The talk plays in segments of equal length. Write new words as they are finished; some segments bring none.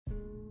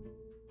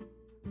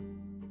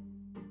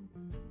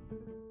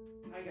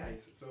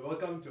so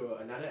welcome to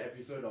another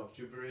episode of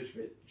Gibberish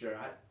with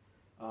Gerard.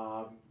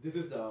 This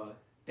is the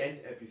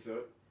 10th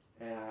episode,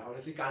 and I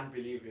honestly can't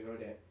believe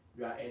that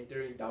we are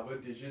entering double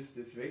digits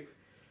this week,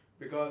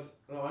 because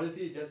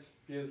honestly it just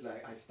feels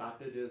like I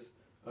started this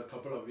a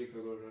couple of weeks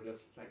ago,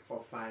 just like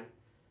for fun,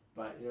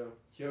 but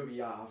here we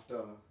are after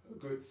a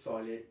good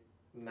solid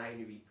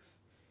 9 weeks.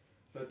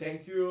 So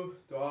thank you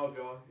to all of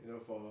y'all,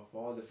 for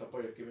all the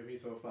support you've given me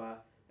so far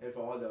and for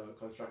all the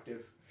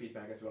constructive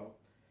feedback as well.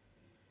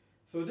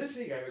 So this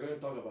week, right, we're going to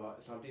talk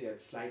about something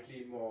that's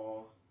slightly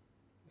more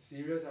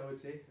serious, I would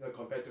say,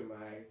 compared to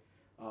my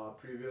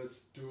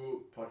previous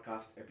two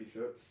podcast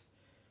episodes.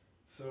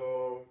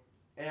 So,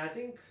 and I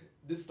think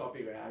this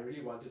topic, right, I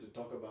really wanted to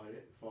talk about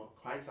it for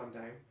quite some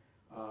time,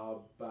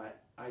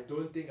 but I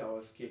don't think I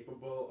was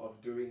capable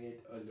of doing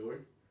it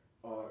alone,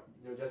 or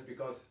just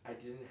because I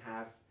didn't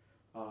have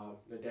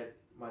that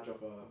much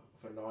of a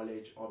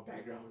knowledge or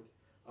background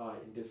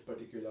in this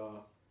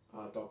particular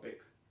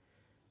topic.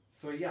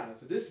 So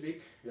this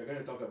week we're going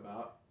to talk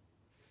about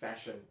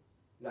fashion.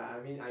 I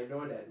mean, I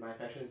know that my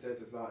fashion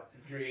sense is not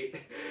great,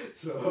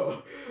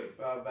 so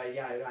but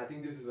yeah, I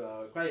think this is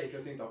a quite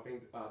interesting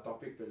topic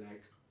to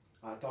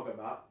talk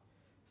about.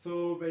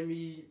 So when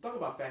we talk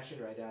about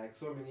fashion, right, there are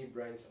so many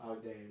brands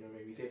out there. When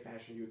we say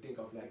fashion, you think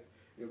of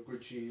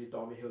Gucci,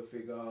 Tommy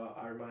Hilfiger,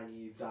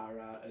 Armani,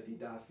 Zara,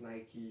 Adidas,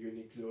 Nike,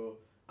 Uniqlo,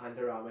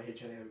 Under Armour,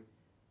 H&M,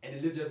 and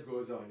the list just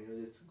goes on.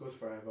 This goes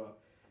forever.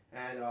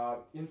 And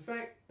in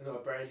fact,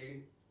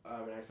 apparently,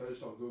 when I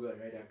searched on Google,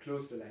 right, there are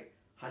close to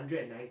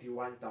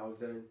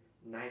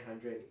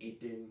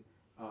 191,918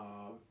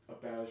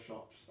 apparel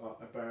shops or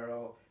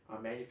apparel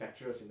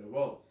manufacturers in the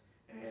world.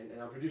 And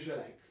I'm pretty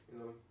sure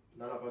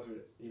none of us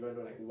would even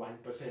know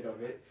 1%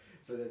 of it.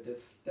 So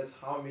that's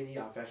how many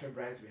fashion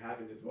brands we have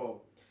in this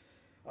world.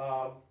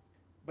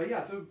 But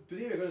yeah, so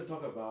today we're going to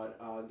talk about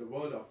the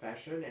world of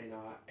fashion and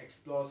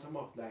explore some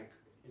of the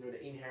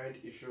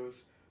inherent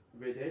issues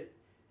with it.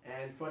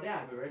 And for that, I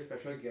have a very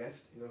special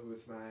guest,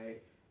 who's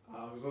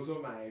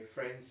also my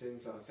friend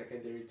since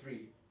secondary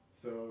 3.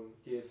 So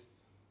he is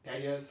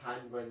Thaddeus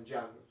Han Wen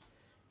Jiang.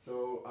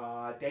 So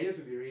Thaddeus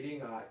will be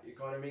reading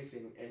economics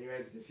in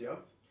NUS this year.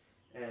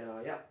 And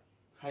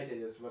hi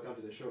Thaddeus, welcome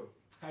to the show.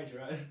 Hi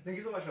Gerard, thank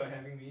you so much for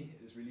having me.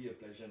 It's really a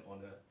pleasure and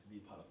honor to be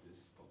part of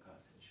this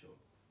podcast and show.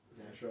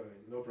 Yeah, sure,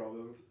 man. No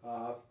problems.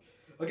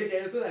 Okay,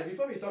 Thaddeus, so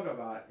before we talk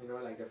about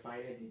the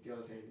finer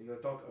details and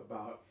talk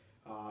about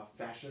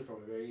fashion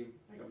from a very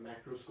a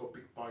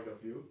macroscopic point of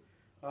view,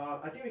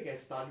 I think we can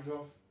start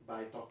off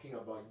by talking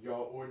about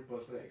your own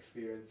personal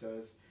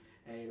experiences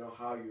and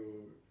how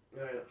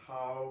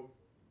how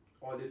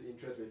all this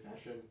interest with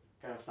fashion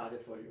kind of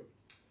started for you.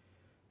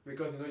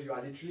 Because you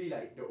are literally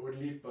the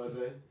only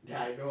person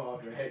that I know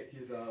of, right?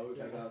 Who's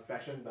a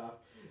fashion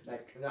buff.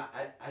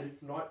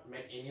 I've not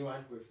met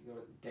anyone who's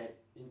that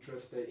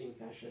interested in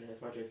fashion as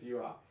much as you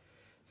are.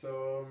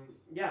 So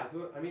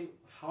so I mean,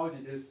 how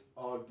did this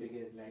all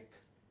begin?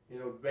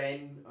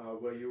 When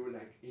were you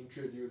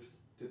introduced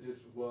to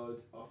this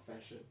world of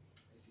fashion?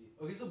 I see.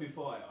 Okay, so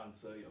before I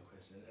answer your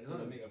question, I just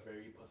want to make a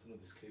very personal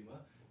disclaimer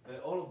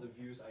that all of the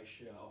views I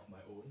share are of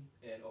my own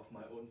and of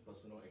my own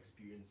personal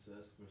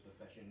experiences with the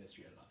fashion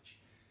industry at large.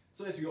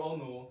 So as we all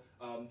know,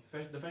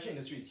 the fashion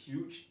industry is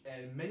huge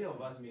and many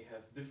of us may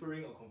have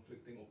differing or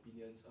conflicting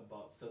opinions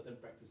about certain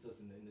practices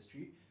in the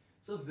industry.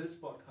 So this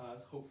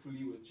podcast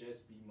hopefully will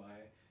just be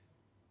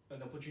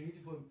an opportunity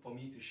for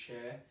me to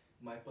share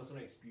my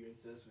personal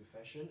experiences with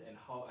fashion and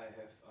how I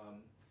have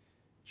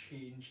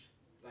changed,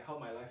 how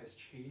my life has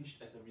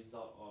changed as a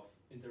result of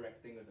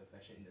interacting with the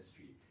fashion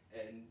industry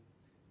and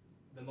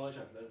the knowledge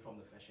I've learned from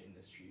the fashion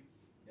industry.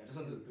 Yeah, I just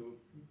wanted to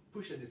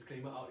push a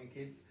disclaimer out in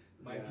case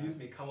my views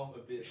may come off a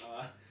bit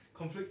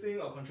conflicting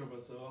or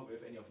controversial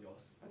with any of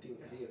yours. I think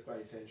it's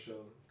quite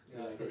essential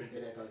in the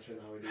internet culture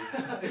nowadays.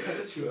 Yeah,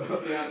 that's true.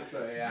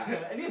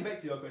 Anyway, back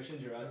to your question,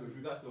 Gerard, with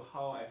regards to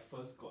how I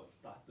first got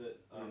started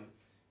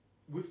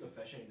with the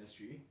fashion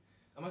industry,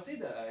 I must say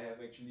that I have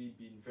actually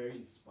been very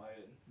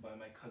inspired by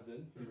my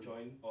cousin to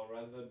join, or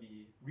rather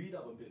read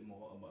up a bit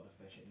more about the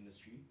fashion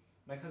industry.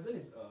 My cousin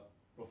is a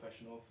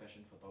professional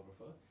fashion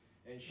photographer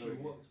and she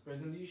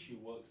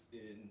works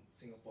in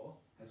Singapore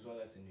as well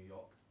as in New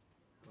York.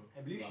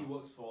 I believe she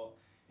works for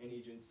an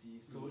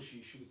agency, so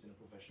she shoots in a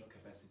professional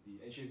capacity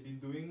and she's been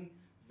doing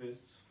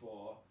this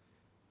for,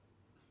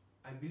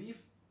 I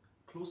believe,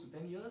 close to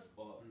 10 years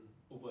or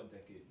over a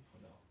decade for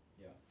now.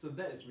 Yeah. So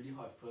that is really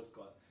how I first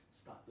got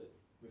started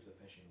with the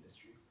fashion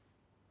industry.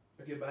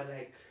 Okay, but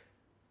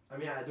I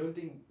mean, I don't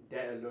think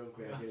that alone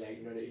could have been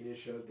the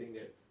initial thing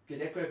that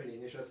could have been the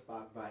initial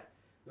spark, but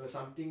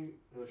something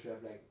should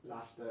have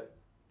lasted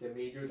that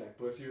made you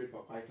pursue it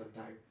for quite some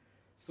time.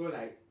 So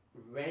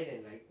when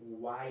and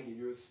why did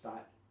you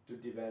start to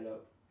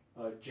develop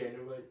a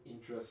genuine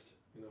interest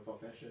for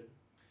fashion?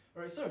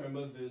 Alright, so I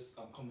remember this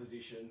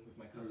conversation with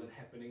my cousin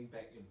happening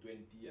back in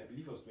I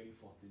believe it was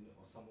 2014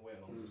 or somewhere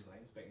along those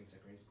lines, back in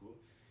secondary school.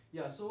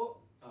 Yeah, so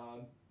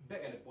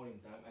back at that point in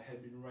time, I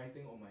had been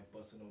writing on my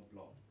personal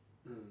blog.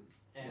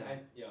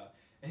 And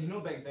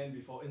And back then,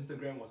 before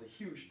Instagram was a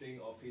huge thing,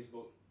 or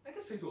Facebook, I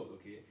guess Facebook was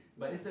okay,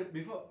 but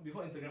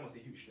before Instagram was a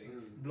huge thing,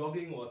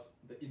 blogging was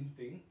the in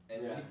thing,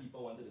 and many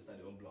people wanted to start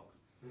their own blogs.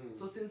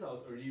 So since I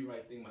was already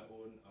writing my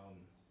own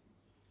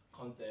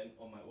content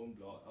on my own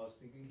blog, I was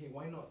thinking, hey,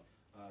 why not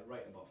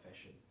write about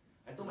fashion?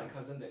 I told my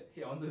cousin that,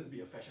 hey, I wanted to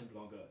be a fashion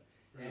blogger,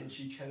 and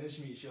she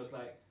challenged me. She was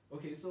like,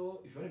 okay,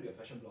 so if you want to be a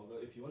fashion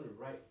blogger, if you want to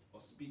write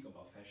or speak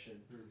about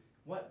fashion,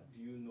 what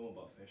do you know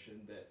about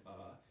fashion that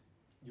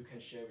you can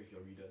share with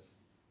your readers?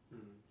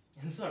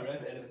 And so I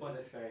realized that at the point,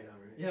 that's fair enough,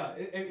 right? yeah,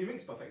 it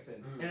makes perfect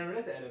sense. And I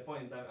realized that at that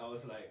point in time, I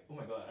was like, oh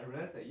my god, I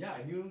realized that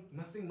I knew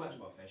nothing much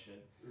about fashion,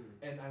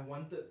 and I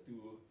wanted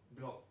to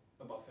blog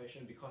about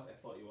fashion because I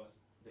thought it was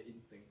the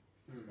in thing,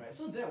 right?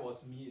 So that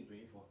was me in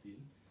 2014.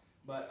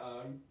 But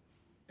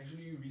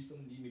actually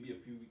recently, maybe a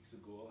few weeks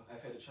ago,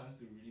 I've had a chance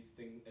to really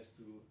think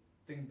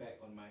back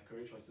on my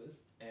career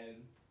choices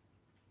and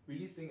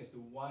really think as to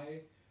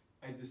why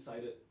I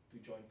decided to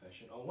join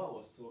fashion, or what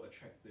was so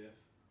attractive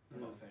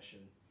about fashion.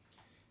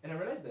 And I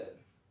realized that,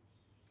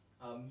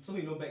 so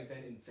back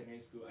then in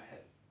secondary school, I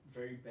had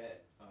very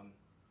bad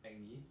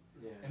acne,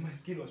 and my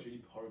skin was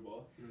really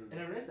horrible. And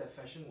I realized that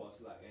fashion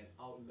was like an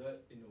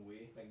outlet in a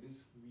way, like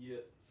this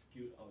weird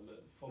skewed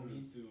outlet for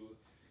me to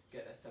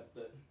get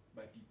accepted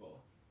by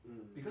people.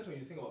 Because when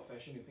you think about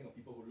fashion, you think of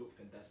people who look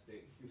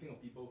fantastic. You think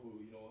of people who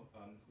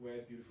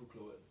wear beautiful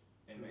clothes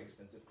and wear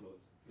expensive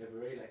clothes. They have a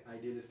very like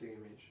idealistic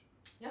image.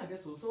 Yeah, I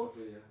guess so. So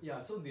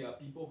so they are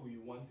people who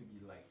you want to be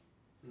like.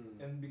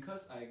 And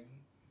because I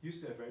used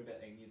to have very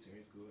bad acne in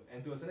secondary school,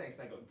 and to a certain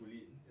extent I got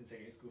bullied in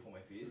secondary school for my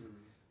face,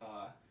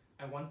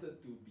 I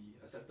wanted to be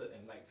accepted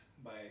and liked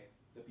by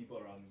the people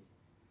around me.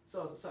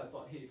 So I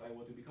thought, hey, if I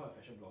were to become a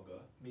fashion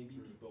blogger, maybe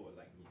people would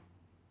like me.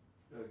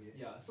 Okay.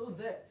 Yeah, so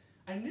that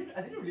I didn't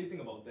really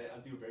think about that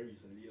until very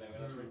recently, like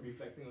when I was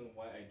reflecting on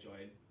why I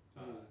joined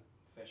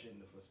fashion in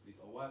the first place,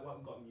 or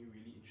what got me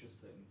really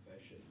interested in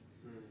fashion.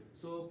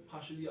 So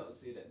partially I would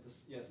say that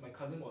my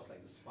cousin was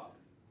like the spark.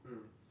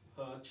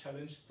 Her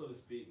challenge, so to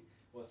speak,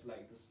 was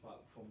like the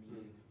spark for me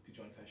to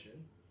join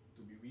fashion,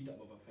 to be read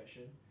up about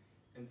fashion.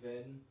 And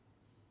then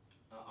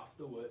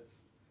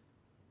afterwards,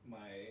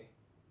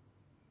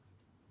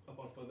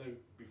 upon further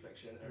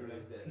reflection, I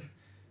realized that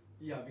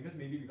because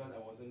I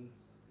wasn't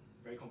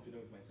very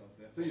confident with myself.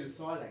 So you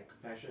saw like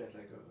fashion as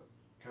like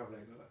a kind of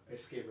like a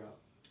escape route.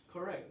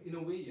 Correct, in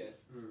a way,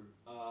 yes.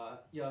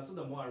 So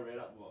the more I read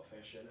up about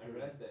fashion, I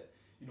realized that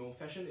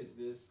fashion is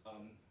this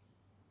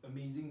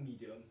amazing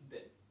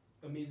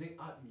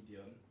art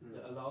medium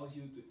that allows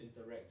you to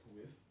interact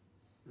with.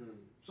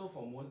 So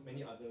for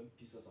many other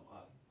pieces of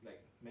art,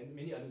 like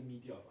many other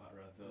media of art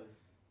rather,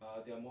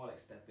 they are more like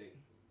static.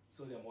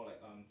 So they are more like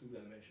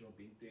two-dimensional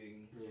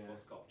paintings or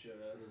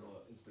sculptures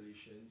or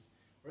installations.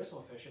 Whereas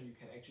for fashion, you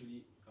can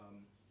actually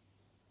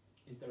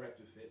interact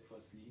with it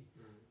firstly,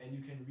 and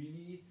you can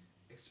really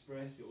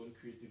express your own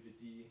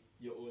creativity,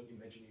 your own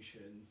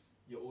imaginations,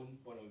 your own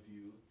point of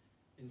view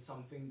in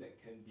something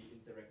that can be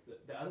interacted,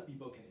 that other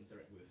people can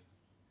interact with.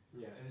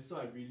 And so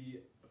I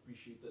really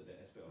appreciated that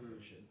aspect of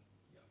fashion.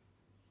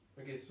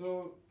 Okay,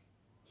 so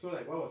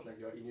like what was like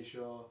your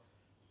initial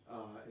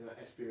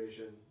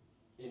aspiration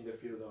in the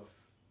field of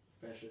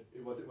fashion?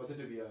 Was it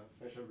to be a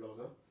fashion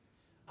blogger?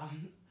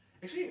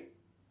 Actually,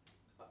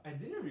 I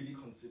didn't really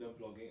consider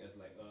blogging as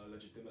like a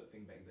legitimate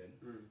thing back then.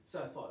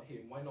 So I thought,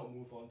 hey, why not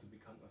move on to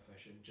become a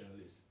fashion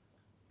journalist?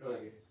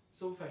 Okay.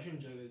 So fashion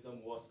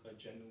journalism was a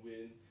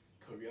genuine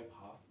career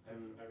path.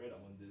 I read up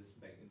on this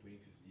back in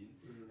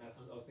 2015,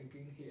 and I was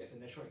thinking, hey, as a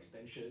natural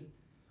extension,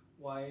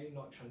 why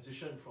not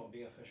transition from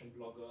being a fashion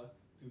blogger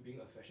to being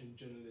a fashion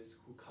journalist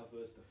who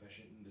covers the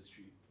fashion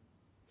industry?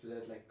 So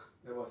that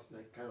was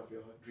like kind of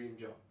your dream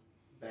job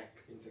back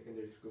in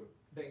secondary school.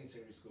 Back in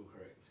secondary school,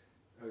 correct.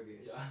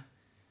 Okay. Yeah.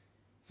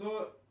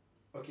 So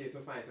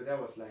fine. So that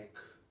was like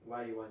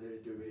why you wanted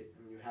to do it.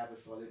 I mean, you have a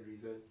solid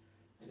reason,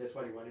 and that's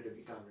what you wanted to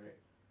become, right?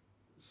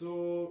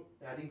 So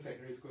I think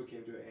secondary school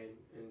came to an end,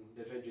 and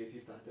that's when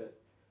JC started.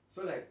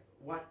 So like,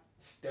 what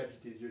steps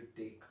did you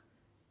take,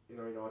 in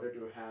order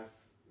to have,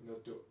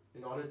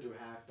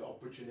 the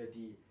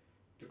opportunity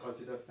to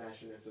consider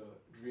fashion as a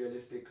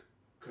realistic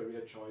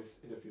career choice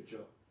in the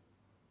future?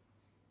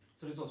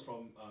 So this was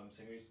from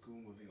secondary school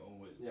moving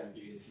onwards to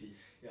JC.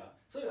 Yeah.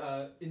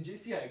 So in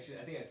JC, I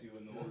think as you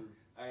will know,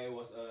 I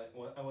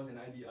was an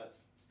IB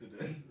Arts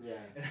student. Yeah.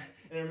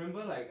 And I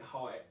remember like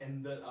how I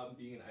ended up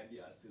being an IB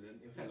Arts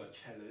student. In fact, I got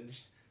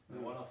challenged by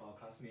one of our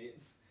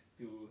classmates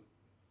to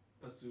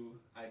pursue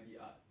IB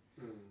Art,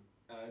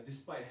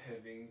 despite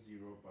having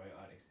zero prior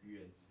art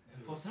experience.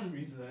 And for some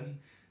reason,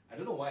 I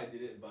don't know why I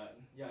did it, but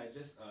I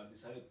just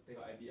decided to take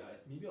out IB Art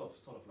as maybe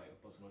sort of like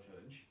a personal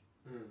challenge.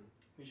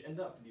 Which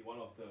ended up to be one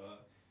of the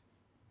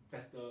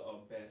better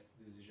or best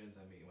decisions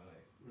I made in my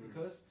life,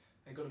 because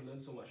I got to learn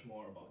so much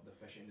more about the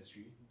fashion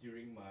industry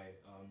during my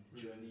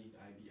journey in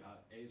IB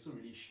Art, and it also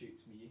really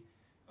shaped me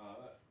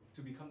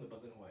to become the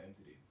person who I am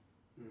today.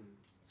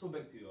 So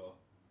back to your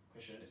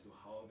question as to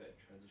how that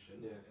transition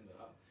ended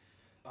up.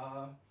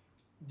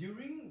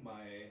 During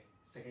my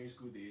secondary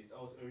school days, I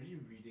was already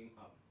reading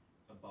up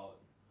about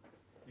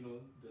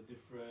the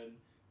different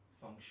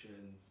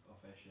functions of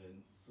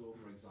fashion. So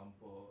for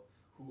example,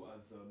 who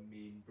are the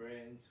main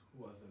brands,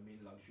 who are the main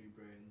luxury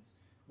brands,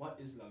 what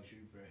is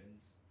luxury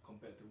brands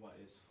compared to what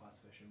is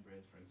fast fashion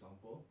brands, for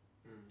example,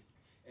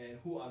 and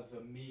who are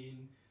the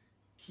main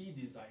key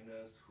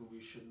designers who we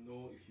should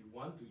know if you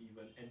want to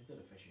even enter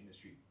the fashion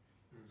industry.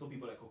 So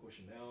people like Coco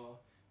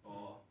Chanel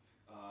or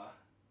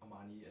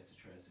Armani,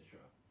 etc., etc.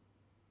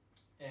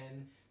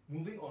 And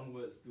moving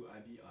onwards to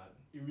IB Art,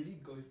 it really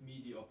gave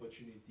me the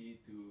opportunity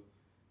to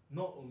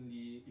not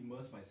only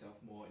immerse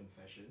myself more in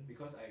fashion,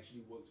 because I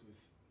actually worked with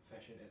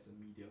fashion as a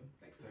medium,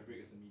 like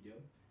fabric as a medium,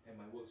 and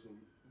my works will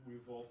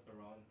revolve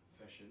around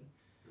fashion,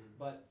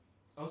 but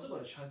I also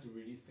got a chance to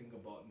really think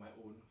about my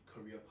own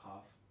career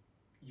path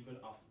even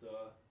after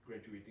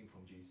graduating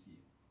from JC,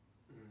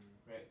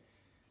 right?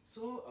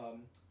 So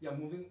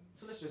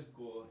so let's just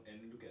go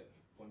and look at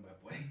point by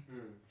point.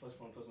 First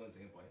one, and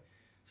second point.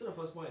 So the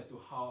first point is to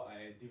how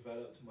I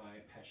developed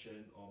my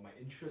passion or my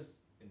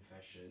interest in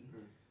fashion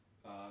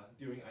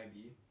during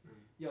IB.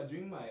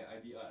 During my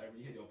IB art, I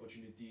really had the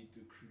opportunity to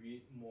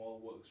create more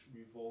works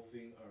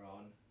revolving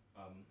around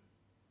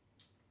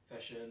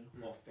fashion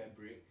or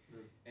fabric,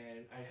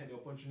 and I had the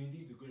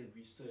opportunity to go and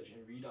research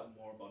and read up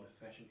more about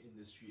the fashion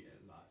industry at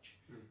large.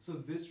 So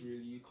this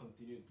really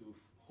continued to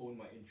hone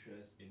my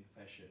interest in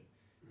fashion.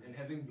 And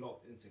having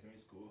blocked in secondary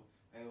school,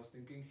 I was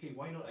thinking, hey,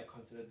 why not I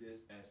consider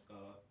this as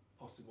a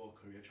possible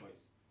career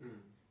choice?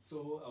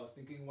 So I was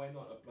thinking, why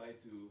not apply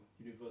to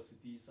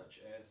universities such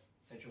as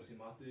Central St.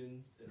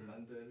 Martin's in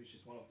London, which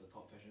is one of the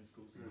top fashion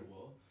schools in the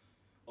world,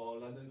 or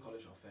London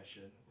College of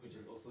Fashion, which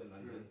is also in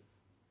London.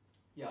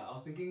 I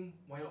was thinking,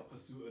 why not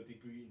pursue a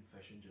degree in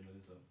fashion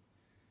journalism?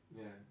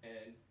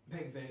 And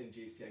back then in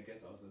JC, I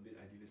guess I was a bit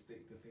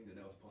idealistic to think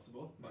that was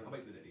possible, but I'll come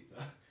back to that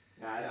later.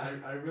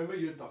 I remember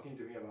you talking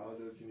to me about all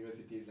those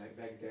universities like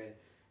back then,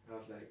 and I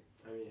was like,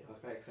 I was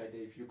quite excited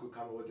if you could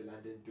come over to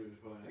London too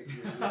for like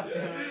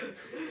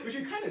which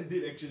we kind of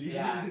did actually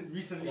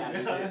recently.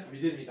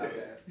 We did meet up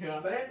there.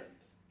 But then,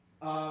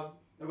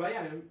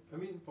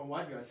 from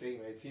what you are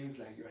saying, right, it seems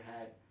like you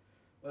had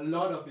a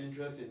lot of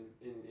interest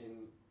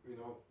in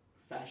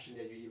fashion,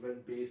 that you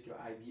even based your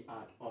IB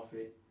art off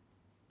it.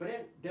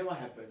 But then what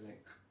happened?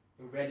 Like,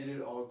 where did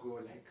it all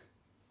go? Like,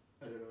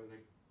 I don't know,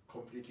 like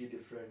completely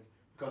different.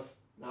 Because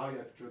now you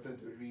have chosen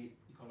to read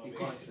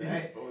economics,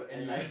 right?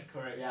 And yes,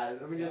 correct.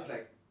 It's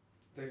like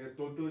a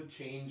total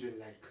change in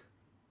like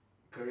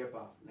career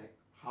path. Like,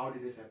 how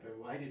did this happen?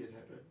 Why did this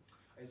happen?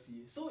 I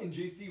see. So in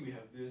JC we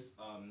have this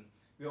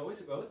we're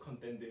always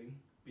contending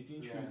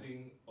between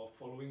choosing or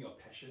following your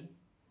passion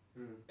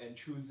and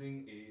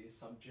choosing a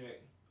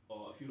subject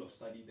or a field of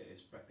study that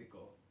is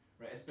practical,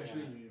 right?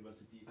 Especially in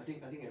university. I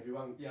think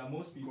everyone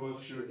most people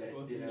should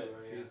go through that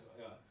phase.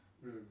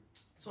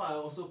 So I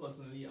also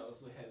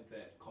had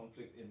that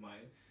conflict in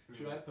mind.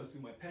 Should I pursue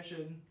my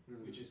passion,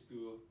 which is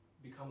to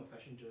become a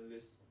fashion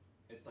journalist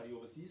and study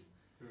overseas,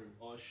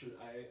 or should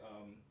I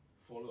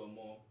follow a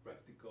more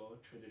practical,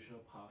 traditional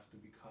path to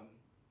become,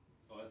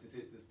 or as you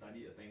said, to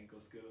study a technical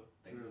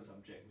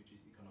subject, which is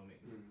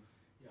economics?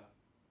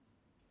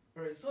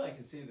 Alright, so I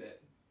can say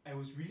that I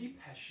was really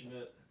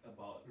passionate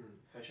about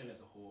fashion as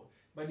a whole,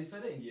 but I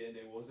decided in the end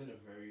that it wasn't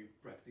a very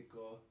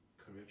practical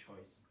career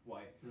choice.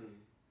 Why?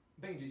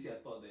 Back in JC, I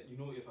thought that,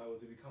 if I were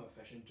to become a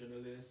fashion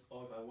journalist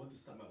or if I were to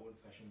start my own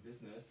fashion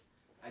business,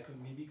 I could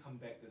maybe come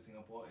back to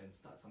Singapore and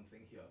start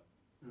something here.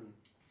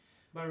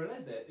 But I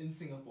realized that in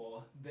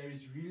Singapore, there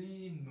is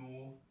really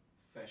no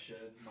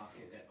fashion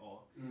market at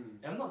all.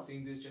 And I'm not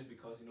saying this just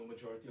because,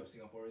 majority of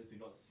Singaporeans do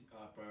not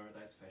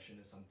prioritize fashion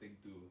as something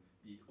to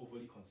be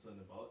overly concerned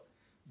about.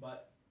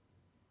 But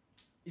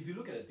if you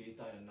look at the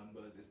data and the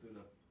numbers as to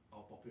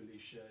our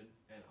population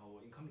and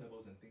our income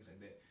levels and things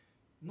like that,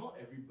 not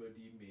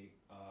everybody may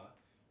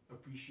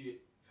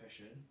appreciate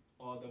fashion,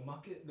 or the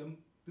market.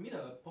 To me,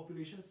 the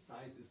population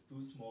size is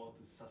too small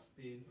to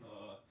sustain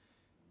a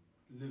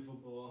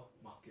livable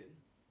market,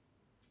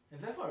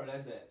 and therefore I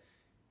realized that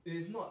it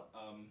is not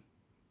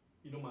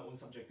my own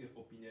subjective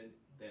opinion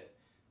that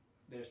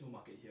there's no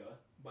market here,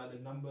 but the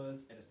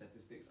numbers and the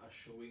statistics are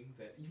showing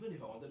that even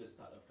if I wanted to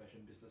start a fashion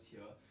business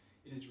here,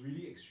 it is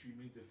really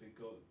extremely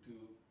difficult to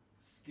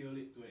scale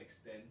it to an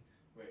extent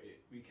where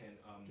we can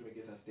to make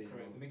it sustainable.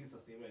 Correct, to make it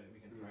sustainable and we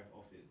can thrive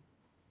off it.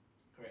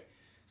 Correct.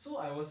 So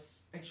I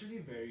was actually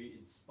very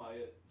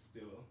inspired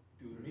still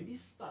to maybe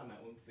start my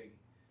own thing,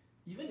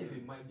 even if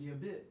it might be a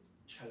bit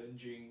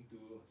challenging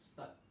to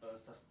start a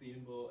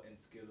sustainable and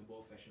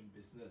scalable fashion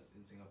business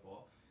in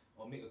Singapore,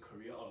 or make a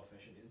career out of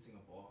fashion in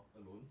Singapore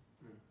alone.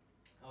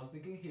 I was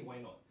thinking, hey,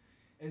 why not?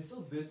 And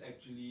so this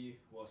actually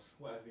was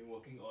what I've been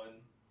working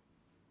on,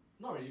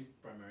 not really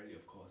primarily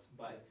of course,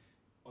 but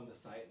on the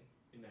side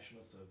in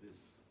national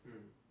service.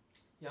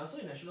 So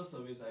in national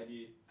service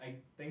I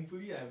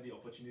thankfully have the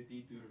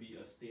opportunity to be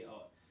a stay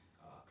out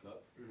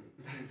clerk.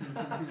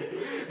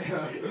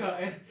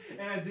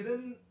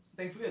 And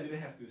thankfully I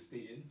didn't have to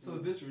stay in. So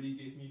this really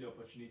gave me the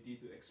opportunity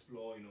to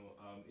explore,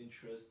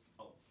 interests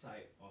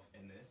outside of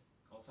NS,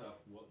 outside of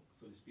work,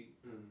 so to speak.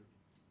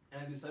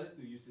 And I decided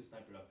to use this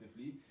time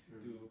productively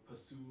to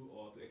pursue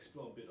or to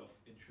explore a bit of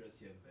interest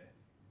here and there.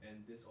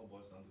 And this all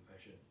boils down to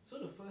fashion. So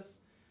the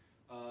first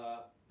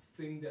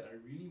thing that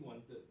I really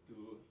wanted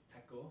to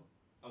tackle,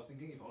 I was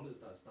thinking if I wanted to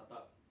start a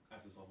startup, I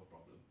have to solve a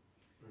problem.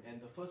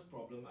 And the first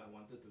problem I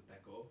wanted to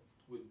tackle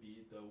would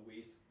be the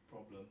waste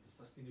problem, the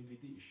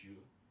sustainability issue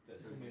that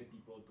so many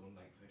people don't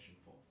like fashion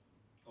for,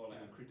 or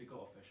like are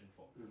critical of fashion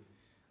for.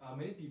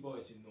 Many people,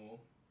 as you know,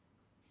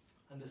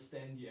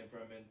 understand the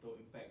environmental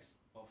impacts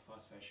of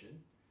fast fashion.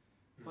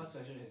 Fast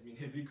fashion has been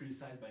heavily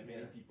criticized by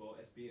many people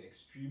as being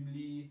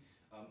extremely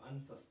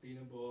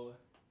unsustainable,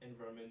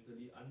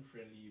 environmentally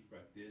unfriendly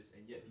practice,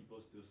 and yet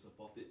people still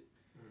support it.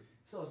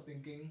 So I was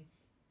thinking,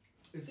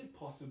 is it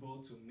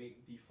possible to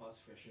make the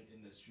fast fashion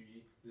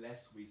industry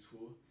less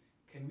wasteful?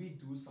 Can we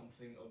do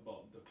something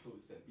about the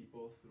clothes that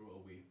people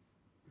throw away?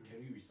 Can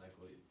we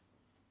recycle it?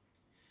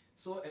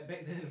 So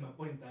back then, at my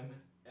point in time,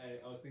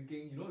 I was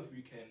thinking, if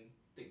we can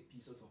take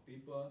pieces of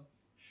paper,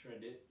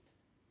 shred it,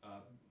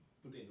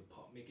 put it into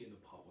pulp, make it into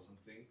pulp or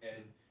something,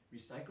 and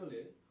recycle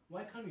it,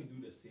 why can't we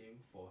do the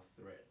same for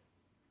thread?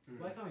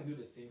 Why can't we do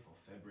the same for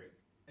fabric?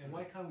 And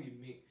why can't we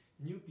make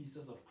new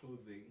pieces of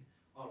clothing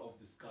out of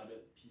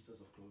discarded pieces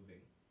of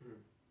clothing?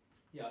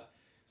 Yeah,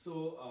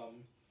 so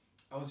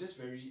I was just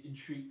very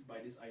intrigued by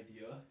this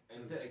idea,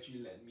 and that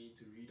actually led me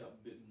to read up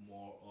a bit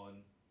more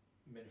on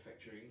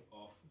manufacturing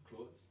of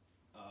clothes,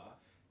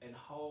 and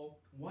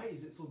why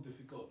is it so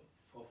difficult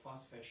for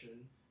fast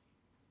fashion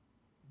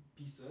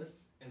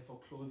pieces and for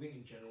clothing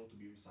in general to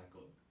be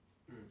recycled.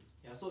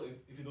 Yeah, so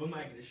if you don't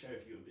mind, I can just share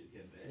with you a bit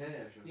here and there.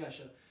 Yeah, sure. Yeah,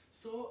 sure.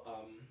 So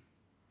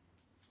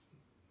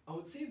I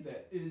would say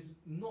that it is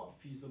not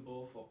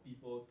feasible for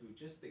people to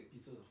just take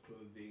pieces of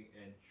clothing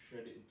and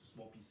shred it into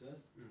small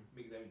pieces,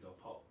 make them into a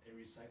pulp, and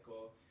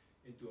recycle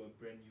into a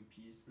brand new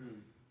piece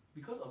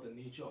because of the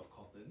nature of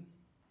cotton.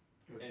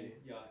 Okay.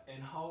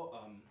 And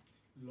how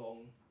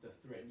long the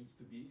thread needs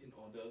to be in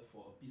order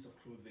for a piece of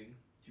clothing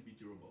to be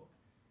durable.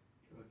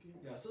 Okay.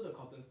 Yeah, so the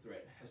cotton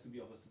thread has to be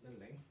of a certain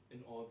length in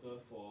order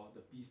for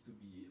the piece to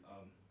be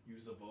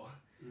usable.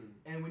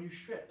 And when you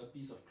shred a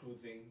piece of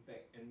clothing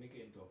back and make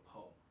it into a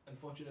pulp,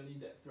 unfortunately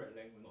that thread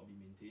length will not be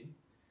maintained,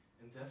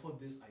 and therefore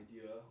this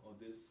idea or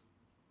this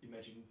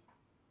imagined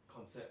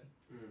concept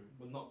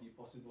will not be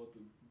possible to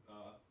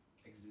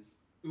exist.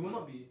 It will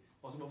not be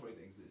possible for it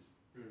to exist.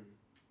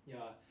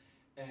 Yeah,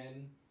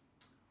 and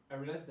I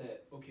realized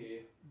that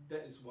okay,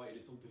 that is why it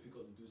is so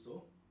difficult to do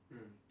so.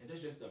 And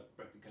that's just the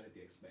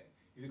practicality aspect.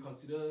 If you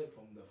consider it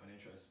from the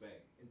financial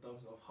aspect, in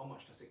terms of how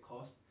much does it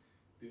cost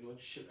to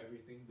ship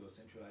everything to a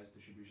centralized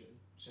distribution,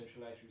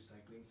 centralized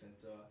recycling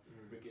center,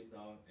 break it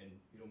down and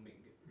make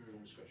it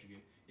from scratch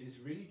again. It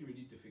is really,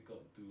 really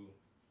difficult to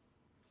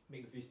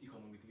make this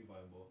economically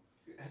viable.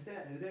 Has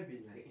there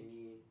been like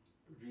any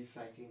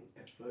recycling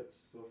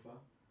efforts so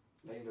far,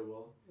 like in the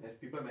world? Have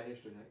people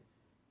managed to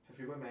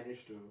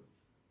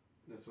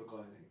the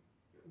so-called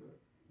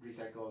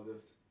recycle all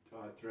those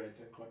threads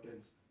and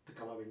cottons to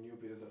come up with new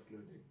pieces of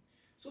clothing?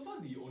 So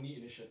far, the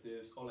only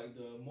initiatives, or like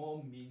the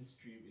more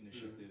mainstream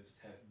initiatives,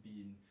 have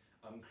been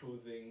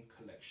clothing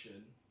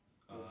collection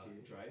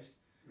drives.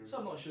 So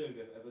I'm not sure if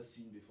you've ever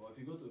seen before. If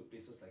you go to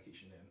places like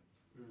H&M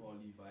or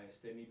Levi's,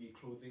 there may be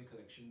clothing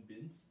collection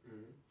bins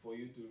for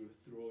you to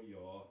throw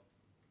your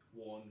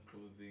worn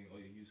clothing or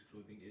your used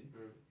clothing in,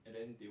 and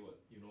then they would,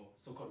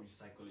 so-called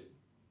recycle it.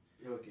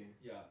 Okay.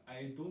 Yeah,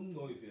 I don't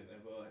know if you've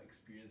ever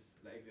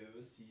experienced, like if you've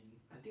ever seen.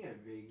 I think I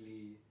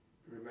vaguely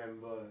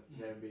remember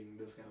there being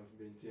those kind of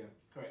bins, yeah.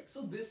 Correct.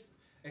 So this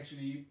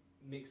actually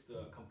makes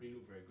the company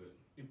look very good.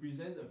 It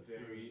presents a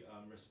very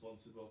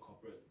responsible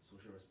corporate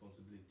social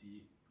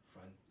responsibility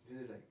front. This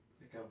is like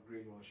kind of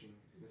greenwashing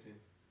in a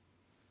sense.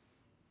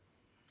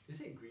 Is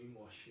it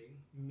greenwashing?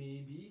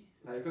 Maybe.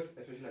 Like because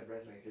especially like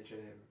brands like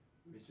H&M,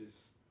 which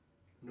is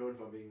known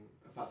for being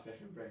a fast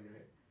fashion brand,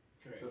 right?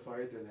 Correct. So for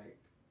it to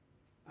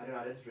I don't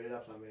know, I just read it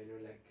up somewhere,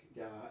 like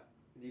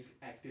these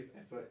active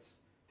efforts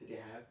that they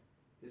have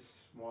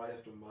is more or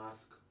less to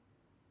mask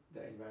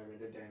the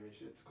environmental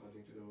damage it's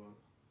causing to the world.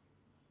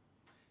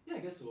 Yeah, I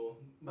guess so.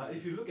 But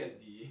if you look at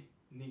the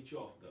nature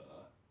of the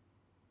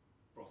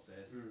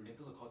process in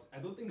terms of cost, I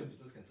don't think the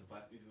business can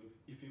survive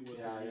if it were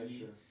to really. That's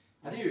true.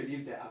 I think you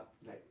leave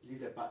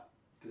that part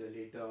to the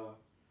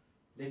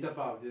later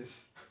part of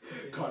this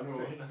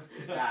convo.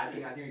 I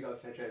think we got to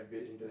sidetrack a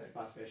bit into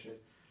fast fashion.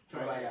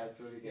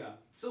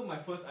 So my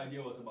first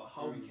idea was about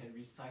how we can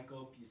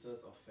recycle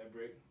pieces of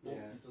fabric,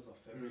 old pieces of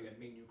fabric, and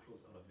make new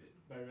clothes out of it.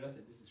 But I realized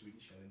that this is really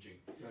challenging.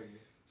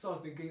 Okay. So I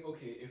was thinking,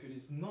 okay, if it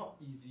is not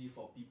easy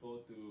for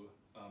people to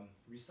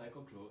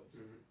recycle clothes,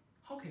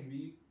 how can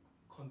we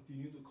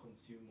continue to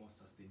consume more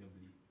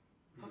sustainably?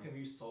 How can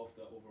we solve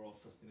the overall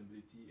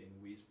sustainability and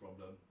waste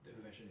problem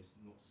that fashion is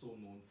so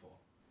known for?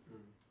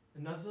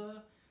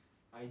 Another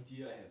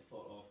idea I had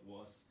thought of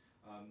was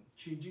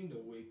changing the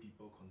way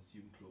people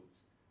consume clothes.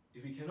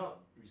 If we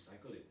cannot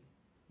recycle it,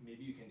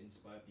 maybe you can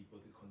inspire people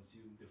to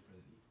consume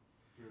differently.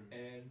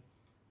 And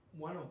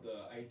one of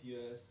the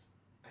ideas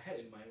I had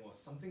in mind was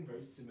something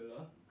very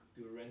similar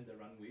to Rent the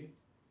Runway.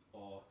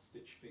 or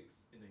Stitch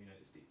Fix in the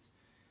United States.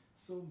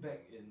 So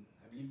back in,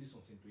 I believe this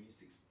was in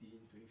 2015,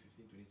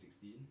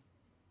 2016,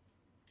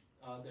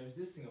 there's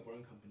this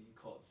Singaporean company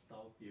called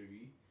Style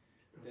Theory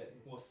that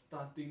was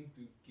starting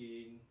to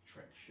gain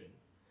traction.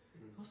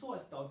 So what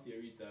Style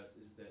Theory does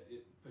is that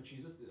it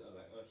purchases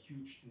like a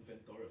huge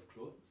inventory of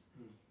clothes,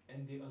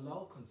 and they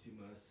allow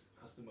customers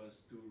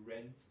to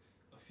rent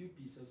a few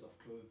pieces of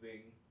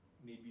clothing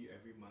maybe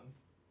every month.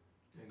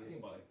 I think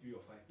about like 3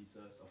 or 5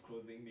 pieces of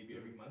clothing maybe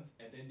every month,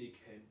 and then they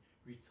can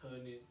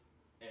return it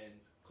and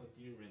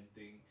continue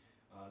renting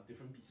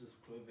different pieces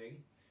of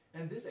clothing.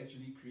 And this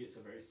actually creates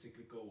a very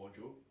cyclical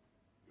wardrobe.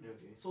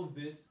 So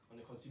this, on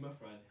the consumer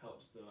front,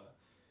 helps the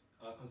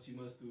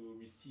consumers to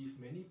receive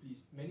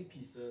many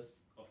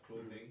pieces of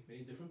clothing,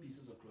 many different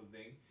pieces of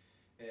clothing,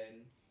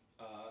 and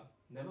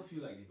never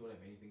feel like they don't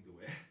have anything to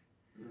wear.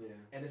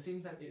 At the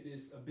same time, it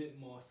is a bit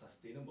more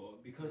sustainable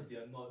because they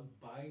are not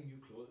buying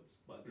new clothes,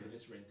 but they're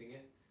just renting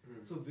it.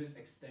 So this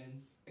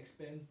expands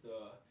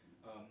the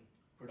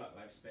product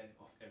lifespan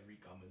of every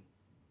garment.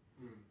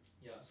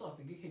 Yeah, so I was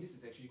thinking, hey, this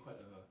is actually quite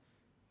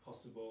a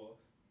possible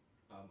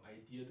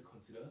idea to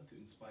consider to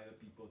inspire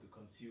people to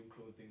consume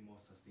clothing more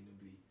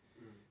sustainably.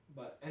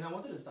 And I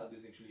wanted to start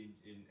this actually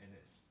in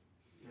NS.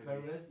 But I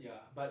realized,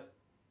 but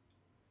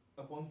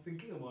upon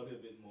thinking about it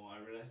a bit more, I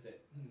realized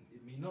that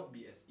it may not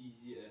be as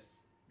easy as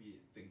we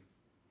think.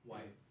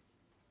 Why?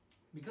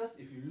 Because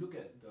if you look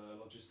at the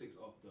logistics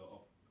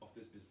of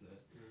this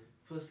business,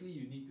 firstly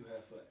you need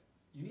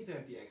to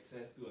have the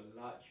access to a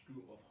large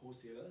group of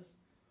wholesalers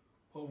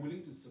who are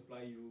willing to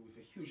supply you with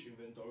a huge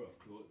inventory of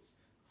clothes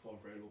for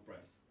a very low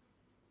price.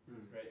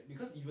 Right?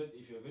 Because even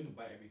if you're going to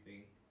buy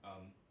everything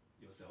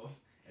yourself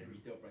at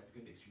retail price, it's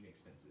going to be extremely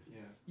expensive.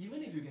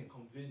 Even if you can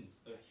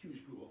convince a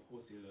huge group of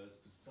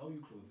wholesalers to sell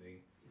you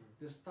clothing,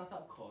 the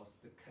startup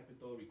cost, the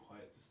capital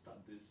required to start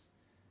this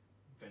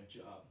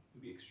venture up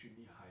will be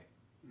extremely high.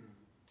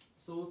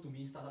 So to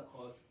me, startup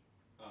costs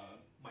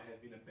might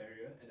have been a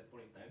barrier at that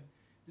point in time.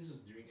 This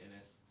was during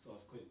NS, so I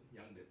was quite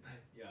young that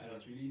time. And I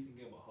was really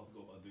thinking about how to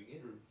go about doing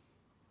it.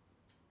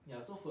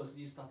 So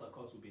firstly, startup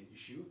costs would be an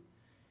issue.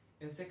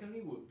 And secondly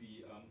would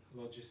be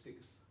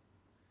logistics.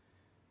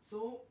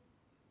 So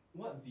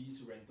what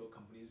these rental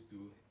companies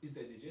do is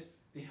that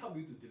they help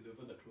you to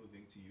deliver the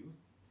clothing to you,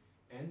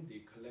 and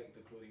they collect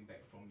the clothing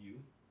back from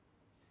you,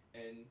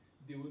 and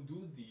they will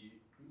do the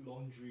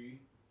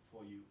laundry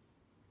for you.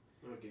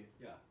 Like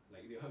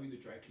they'll help you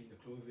to dry clean the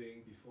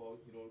clothing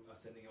before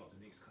sending out to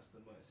the next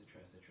customer,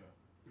 etc. etc.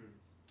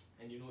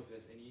 And if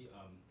there's any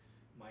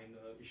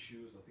minor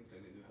issues or things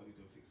like that, they'll help you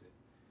to fix it.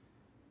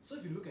 So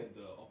if you look at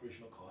the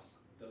operational costs,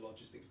 the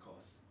logistics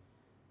costs,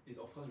 is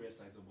of course very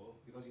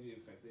sizable because you need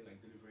to factor in like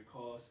delivery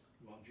costs,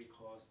 laundry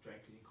costs, dry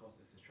cleaning costs,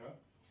 etc.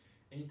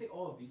 And you take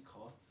all of these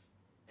costs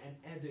and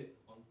add it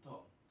on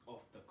top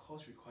of the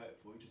cost required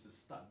for you just to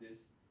start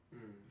this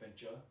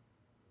venture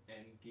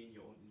and gain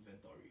your own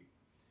inventory.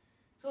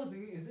 So I was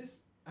thinking,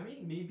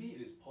 maybe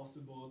it is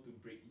possible to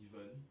break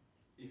even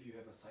if you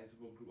have a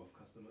sizable group of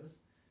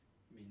customers.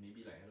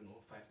 Maybe like,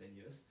 5-10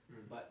 years.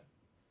 But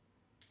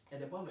at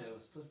that point when I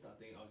was first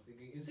starting, I was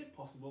thinking, is it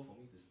possible for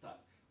me to start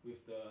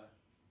with the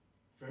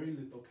very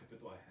little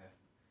capital I have?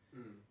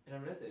 And I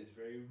realized that it's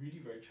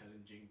really very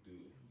challenging to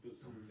build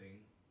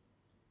something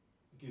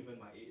given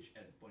my age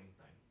at that point in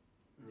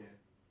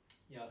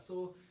time.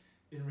 So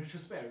in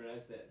retrospect, I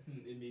realized that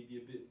it may be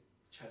a bit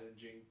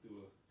challenging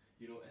to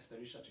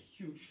establish such a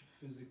huge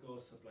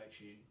physical supply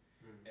chain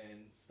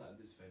and start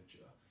this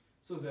venture.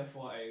 So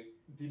therefore, I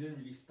didn't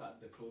really start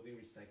the clothing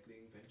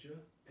recycling venture,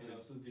 and I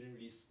also didn't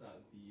really start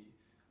the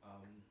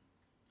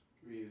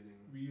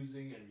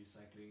reusing and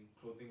recycling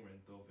clothing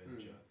rental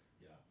venture.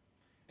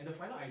 And the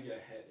final idea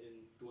I had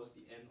towards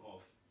the end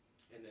of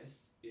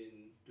NS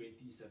in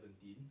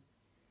 2017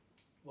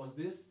 was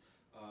this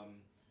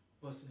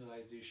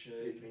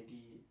personalization.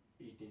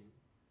 2018.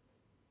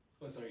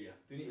 Oh sorry,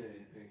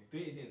 2018.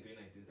 2018 and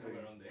 2019,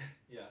 somewhere around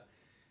there.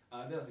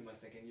 That was in my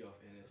second year of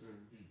NS.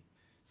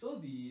 So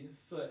the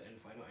third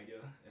and final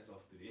idea as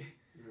of today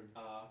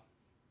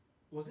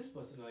was this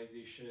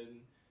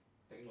personalization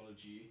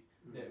technology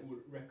that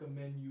would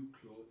recommend you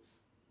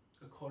clothes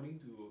according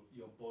to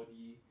your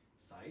body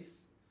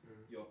size,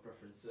 your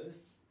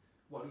preferences,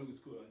 what looks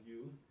good on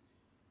you,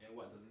 and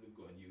what doesn't look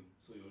good on you.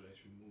 So it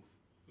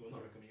will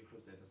not recommend you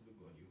clothes that doesn't look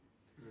good on you.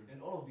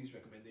 And all of these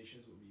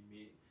recommendations will be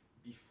made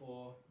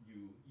before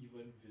you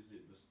even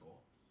visit the store.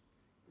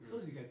 So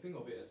as you can think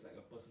of it as like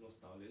a personal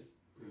stylist,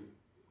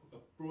 a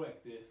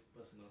proactive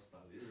personal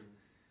stylist.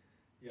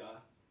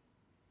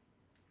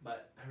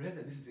 But I realized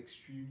that this is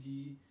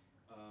extremely,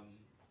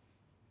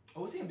 I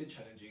would say a bit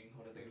challenging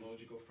on the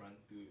technological front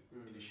to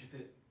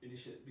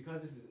initiate because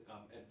this is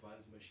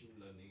advanced machine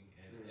learning,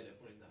 and at that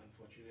point in time,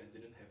 unfortunately, I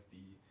didn't have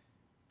the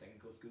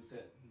technical skill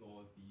set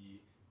nor the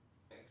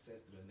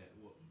access to the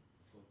network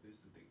for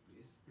this to take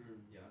place.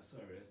 So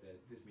I realized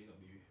that this may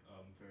not be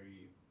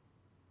very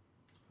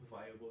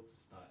viable to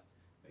start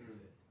back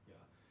then.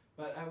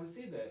 But I would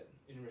say that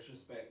in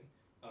retrospect,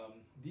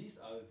 these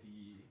are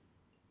the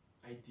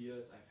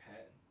ideas I've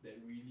had that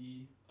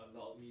really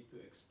allowed me to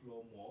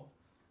explore more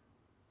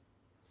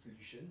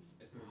solutions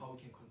as to how we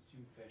can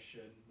consume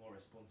fashion more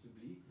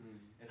responsibly,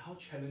 and how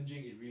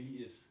challenging it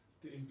really is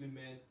to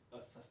implement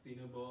a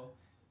sustainable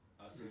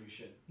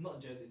solution, not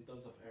just in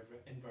terms of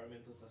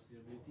environmental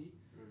sustainability,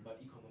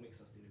 but economic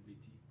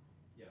sustainability.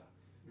 Yeah.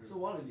 So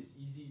while it is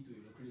easy to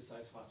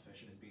criticize fast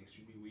fashion as being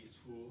extremely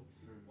wasteful,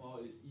 while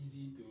it is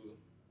easy to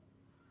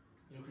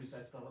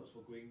criticize startups for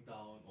going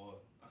down or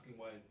asking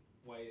why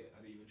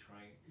are they even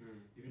trying,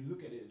 if you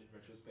look at it in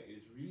retrospect, it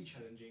is really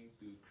challenging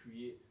to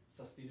create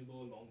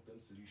sustainable long-term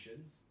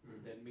solutions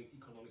that make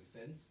economic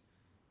sense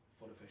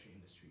for the fashion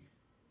industry.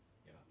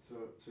 Yeah.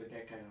 So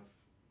that kind of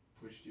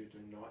pushed you to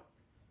not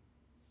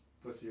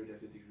pursue it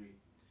as a degree.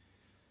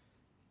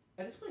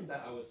 At this point in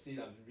time, I would say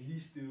that I'm really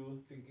still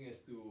thinking as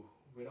to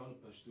whether I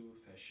want to pursue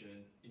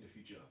fashion in the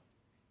future.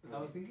 I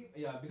was thinking,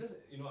 because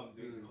I'm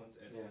doing econs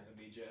as a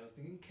major, and I was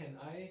thinking, can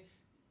I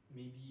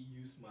maybe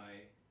use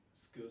my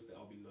skills that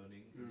I'll be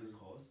learning in this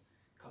course,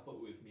 coupled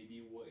with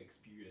maybe work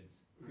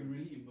experience, to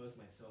really immerse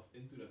myself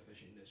into the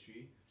fashion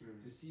industry,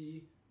 to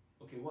see,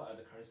 okay, what are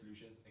the current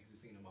solutions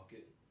existing in the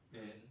market,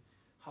 and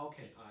how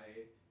can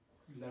I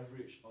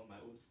leverage on my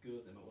own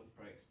skills and my own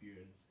prior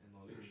experience and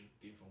knowledge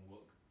gained from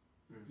work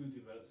to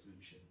develop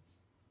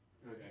solutions.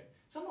 Okay. Right?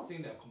 So I'm not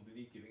saying that I'm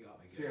completely giving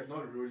up, I guess. So you have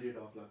not ruled it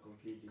off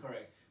completely.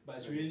 Correct. But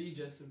it's really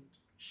just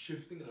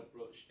shifting an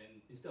approach,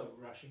 and instead of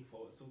rushing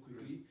forward so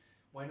quickly,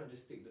 why not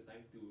just take the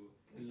time to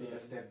Take a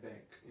step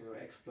back,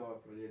 explore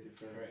probably a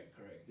different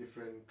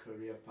different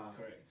career path.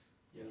 Correct.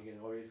 And you can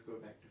always go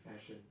back to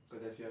fashion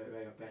because that's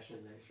where your passion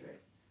lies,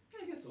 right?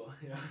 I guess so.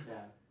 Yeah.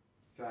 Yeah.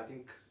 So I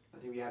think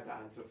we have the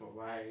answer for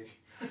why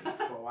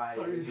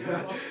Sorry.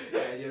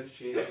 the ideas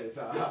changed his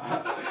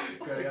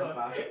career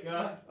path.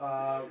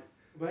 Yeah.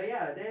 But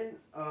yeah, then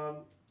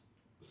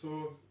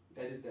so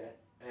that is that,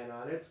 and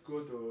let's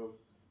go to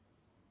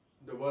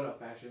the world of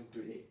fashion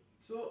today.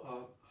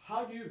 So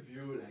how do you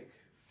view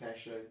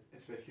fashion,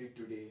 especially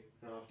today,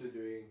 after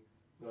doing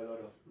a lot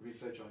of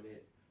research on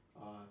it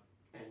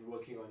and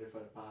working on it for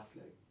the past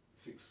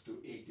 6 to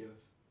 8 years?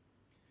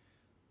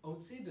 I would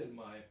say that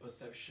my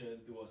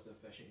perception towards the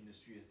fashion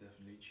industry has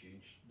definitely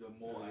changed the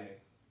more I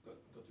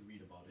got to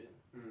read about it.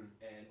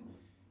 And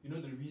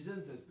the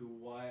reasons as to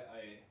why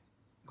I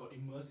got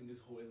immersed in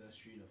this whole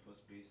industry in the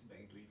first place back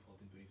in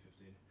 2014,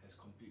 2015 has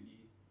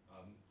completely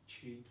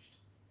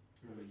changed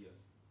over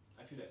years.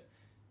 I feel that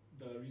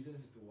the reasons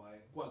as to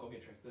why what got me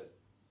attracted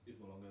is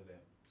no longer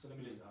there. So let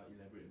me just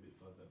elaborate a bit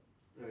further.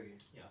 Okay.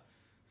 Yeah.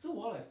 So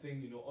while I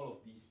think all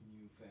of these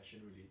new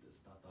fashion related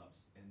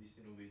startups and these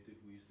innovative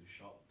ways to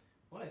shop,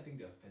 while I think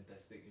they're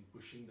fantastic in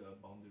pushing the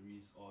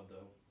boundaries or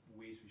the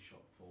ways we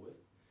shop forward,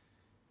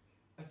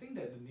 I think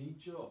that the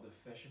nature of the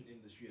fashion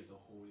industry as a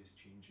whole is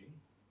changing.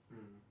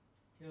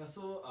 Yeah,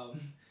 so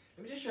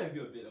let me just share with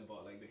you a bit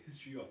about the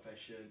history of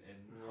fashion and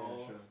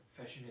how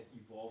fashion has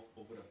evolved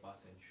over the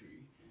past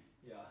century.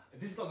 Yeah, and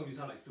this is not going to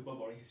sound like super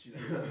boring history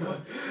lesson,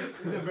 so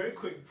it's a very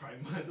quick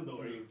primer, so don't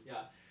worry.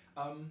 Yeah,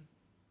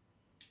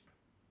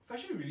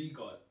 fashion really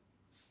got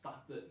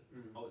started,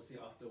 I would say,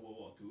 after World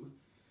War II.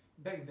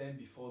 Back then,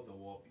 before the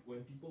war,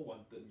 when people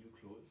wanted new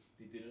clothes,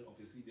 they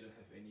obviously didn't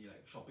have any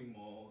shopping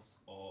malls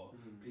or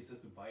places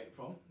to buy it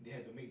from. They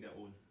had to make their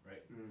own,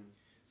 right?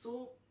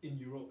 So in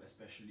Europe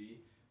especially,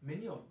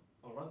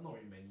 not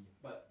very many,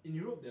 but in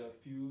Europe there are a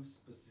few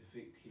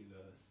specific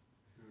tailors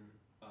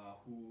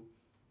who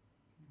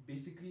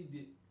basically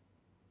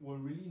were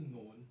really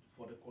known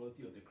for the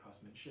quality of their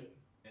craftsmanship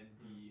and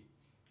the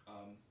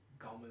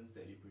garments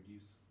that they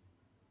produce.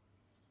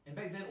 And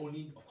back then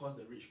only, of course,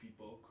 the rich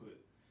people could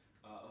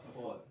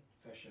afford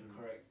fashion,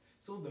 correct?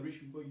 So the rich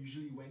people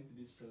usually went to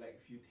these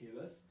select few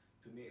tailors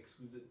to make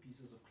exquisite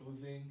pieces of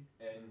clothing,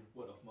 and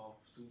word of mouth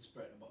soon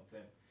spread about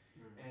them.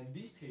 And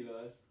these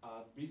tailors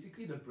are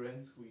basically the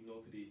brands who we know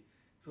today.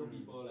 So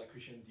people like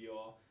Christian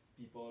Dior,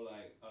 people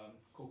like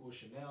Coco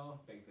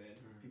Chanel back then,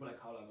 people like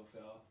Karl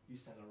Lagerfeld,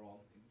 Yves Saint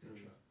Laurent, etc.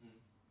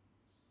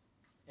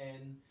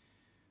 And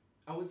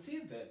I would say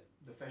that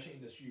the fashion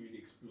industry really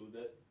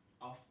exploded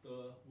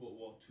after World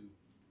War II,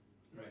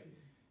 right?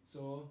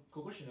 So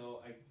Coco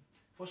Chanel,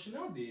 for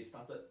Chanel they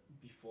started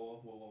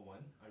before World War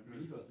One. I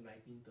believe it was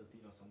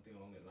 1913 or something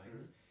along that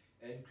lines.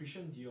 And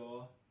Christian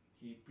Dior,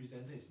 he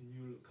presented his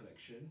new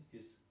collection,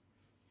 his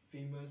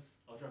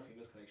ultra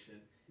famous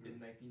collection in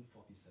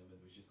 1947,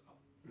 which is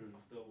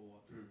after World War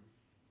II.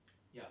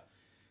 Yeah.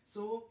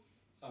 So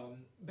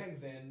back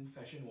then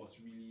fashion was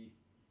really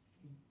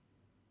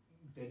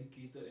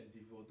dedicated and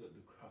devoted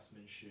to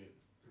craftsmanship,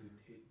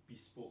 to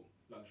bespoke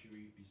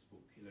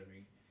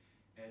tailoring,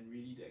 and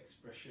really the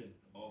expression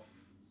of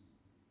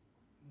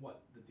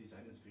what the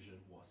designer's vision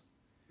was.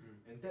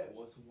 And that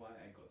was why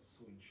I got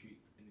so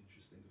intrigued and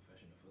interested in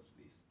fashion in the first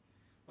place.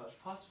 But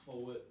fast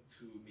forward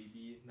to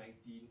maybe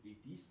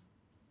 1980s,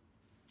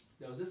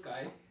 there was this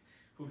guy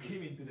who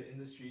came into the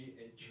industry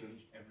and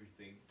changed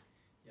everything.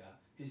 Yeah,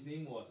 his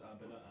name was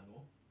Bernard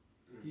Arnault.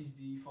 He's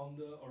the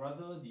founder, or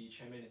rather the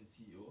chairman and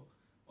CEO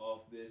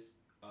of this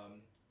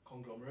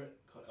conglomerate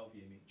called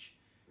LVMH.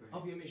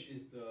 LVMH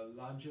is the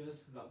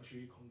largest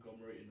luxury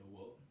conglomerate in the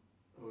world.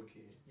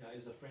 Okay. Yeah,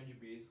 it's a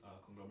French-based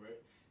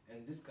conglomerate,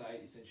 and this guy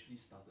essentially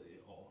started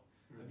it all.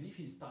 I believe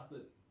he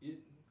started it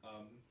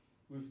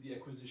with the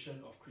acquisition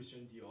of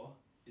Christian Dior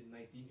in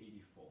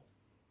 1984.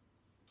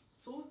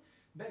 So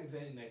back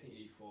then in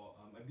 1984,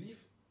 I believe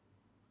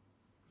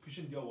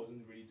Christian Dior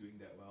wasn't really doing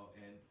that well,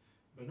 and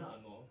Bernard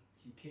Arnault,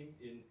 he came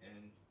in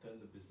and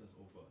turned the business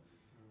over.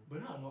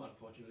 Bernard Arnault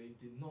unfortunately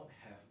did not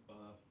have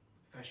a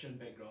fashion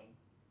background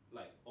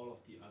like all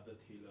of the other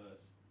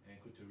tailors and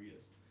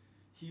couturiers.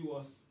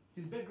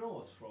 His background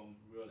was from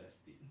real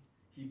estate.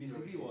 He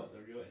basically was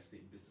a real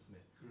estate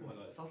businessman. Oh my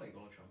god, it sounds like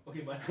Donald Trump.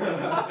 Okay, but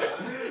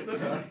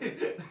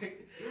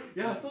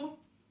yeah, so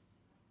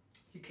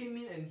he came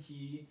in and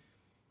he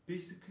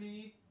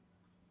basically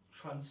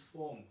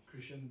transformed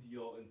Christian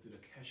Dior into the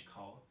cash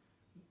cow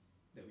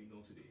that we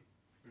know today.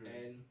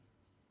 And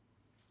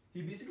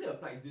he basically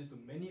applied this to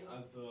many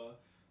other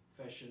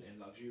fashion and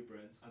luxury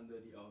brands under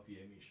the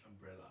LVMH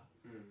umbrella.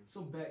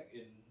 So back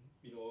in,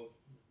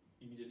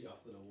 immediately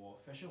after the war,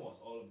 fashion was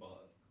all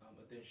about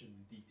attention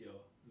to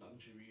detail,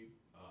 luxury,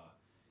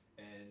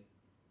 and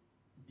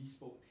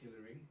bespoke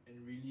tailoring,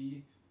 and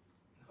really,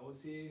 I would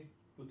say,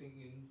 putting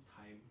in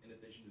time and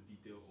attention to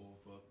detail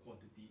over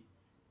quantity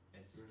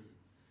and speed.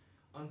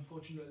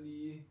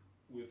 Unfortunately,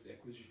 with the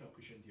acquisition of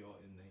Christian Dior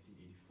in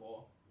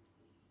 1984,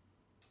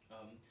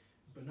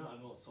 Bernard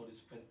Arnault saw this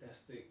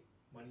fantastic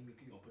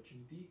money-making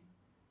opportunity,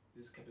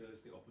 this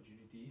capitalistic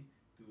opportunity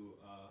to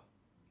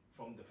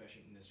from the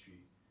fashion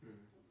industry.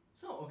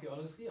 So okay,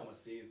 honestly, I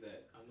must say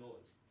that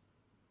Arnault's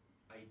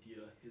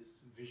idea, his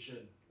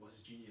vision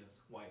was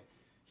genius. Why?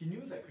 He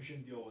knew that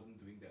Christian Dior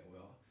wasn't doing that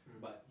well,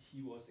 but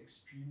he was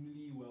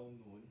extremely well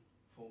known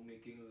for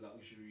making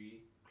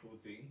luxury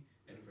clothing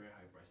at very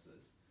high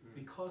prices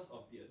because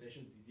of the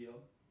attention to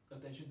detail,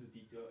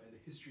 and the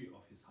history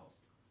of his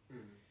house.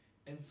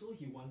 And so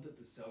he wanted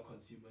to sell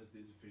consumers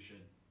this vision,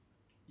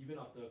 even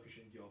after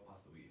Christian Dior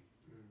passed away.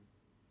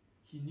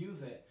 He knew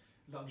that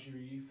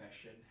luxury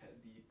fashion had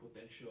the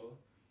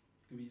potential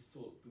to be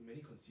sold to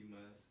many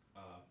consumers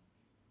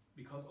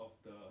because of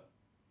the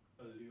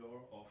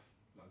allure of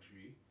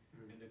luxury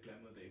and the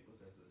glamour that it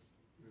possesses.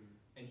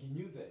 And he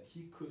knew that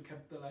he could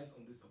capitalize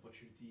on this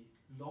opportunity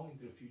long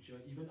into the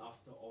future, even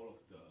after all of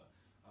the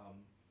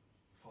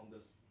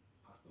founders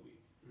passed away.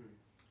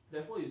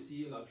 Therefore, you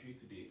see luxury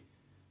today,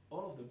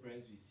 all of the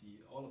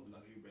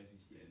luxury brands we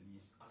see at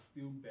least, are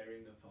still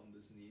bearing the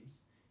founders'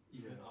 names,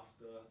 even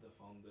after the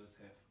founders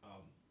have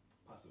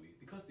passed away,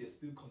 because they're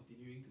still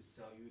continuing to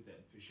sell you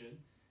that vision,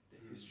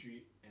 that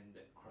history, and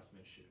that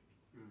craftsmanship.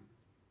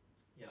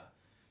 Yeah,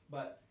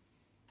 but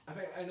I've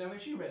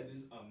actually read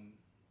this.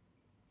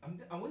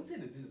 I won't say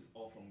that this is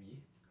all from me.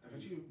 I've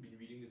actually been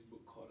reading this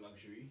book called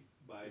Luxury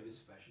by this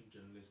fashion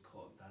journalist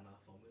called Dana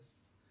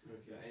Thomas.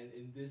 Yeah, and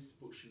in this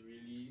book, she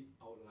really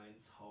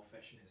outlines how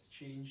fashion has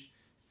changed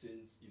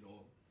since the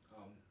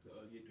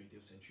early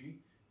 20th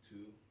century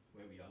to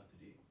where we are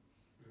today.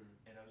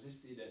 And I would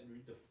just say that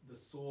the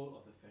soul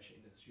of the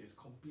fashion industry has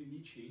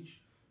completely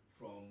changed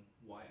from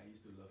why I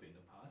used to love it in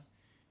the past.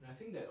 And I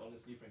think that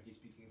honestly, frankly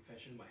speaking,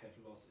 fashion might have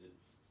lost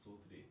its soul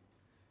today.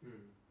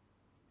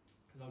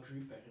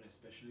 Luxury fashion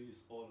especially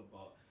is all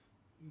about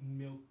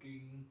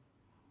milking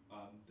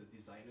the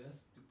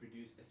designers to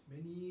produce as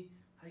many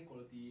high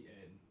quality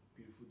and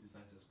beautiful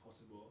designs as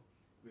possible,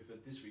 with a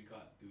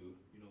disregard to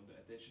the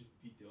attention to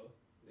detail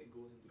that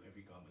goes into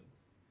every garment,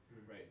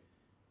 right?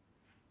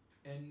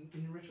 And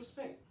in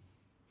retrospect,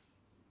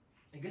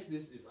 I guess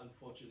this is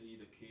unfortunately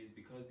the case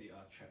because they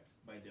are trapped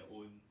by their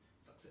own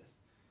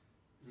success.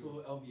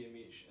 So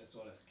LVMH as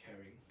well as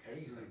Kering.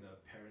 Kering is like the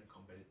parent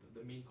competitor,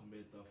 the main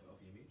competitor of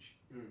LVMH.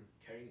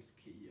 Kering is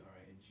Kering.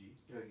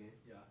 Okay.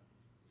 Yeah.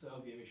 So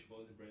LVMH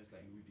owns brands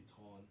like Louis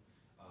Vuitton,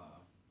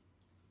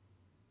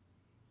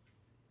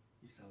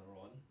 Yves Saint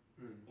Laurent.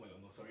 Oh my god,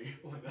 no, sorry.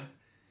 Oh my god.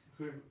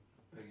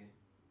 Okay.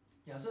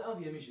 Yeah, so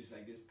LVMH is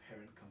like this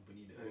parent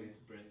company that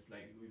owns brands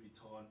like Louis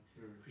Vuitton,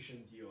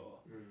 Christian Dior,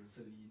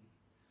 Celine.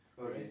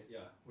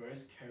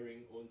 Whereas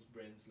Kering owns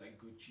brands like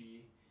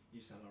Gucci,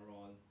 Yves Saint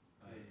Laurent,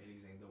 and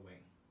Alexander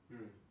Wang.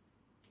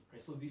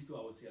 Right, so these two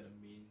I would say are the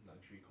main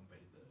luxury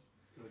competitors.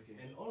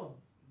 And all of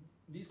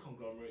these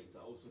conglomerates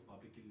are also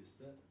publicly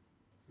listed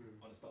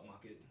on the stock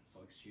market,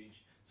 stock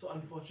exchange. So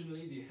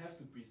unfortunately, they have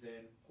to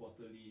present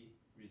quarterly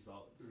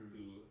results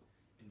to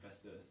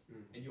investors,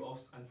 and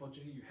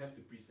unfortunately you have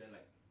to present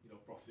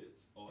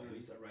profits or at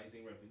least a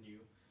rising revenue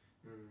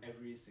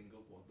every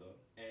single quarter.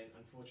 And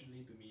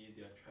unfortunately, to me,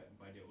 they are trapped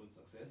by their own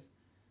success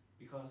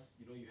because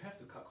you have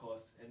to cut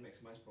costs and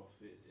maximize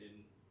profit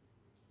in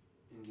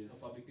a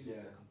publicly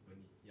listed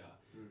company.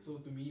 So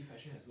to me,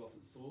 fashion has lost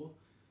its soul.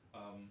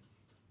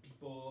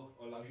 People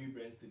or luxury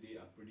brands today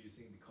are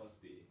producing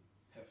because they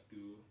have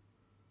to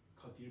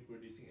continue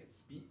producing at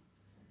speed,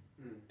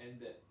 and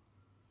that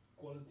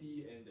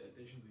quality and the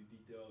attention to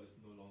detail is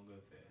no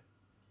longer there.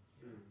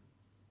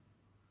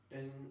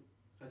 And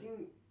I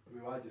think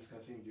we were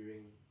discussing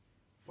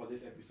for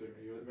this episode,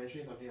 you were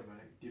mentioning something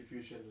about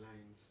diffusion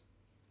lines.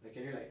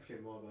 Can you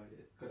explain more about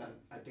it? Because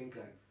I think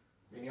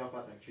many of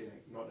us are actually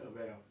like not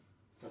aware of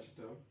such a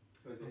term.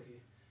 Was it? Okay,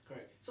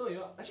 correct. So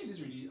actually this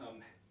really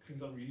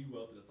clings on really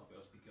well to the topic I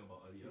was speaking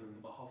about earlier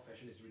about how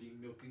fashion is really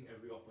milking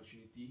every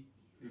opportunity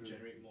to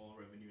generate more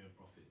revenue and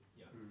profit.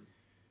 Yeah,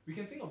 we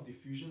can think of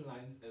diffusion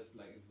lines as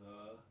like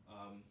the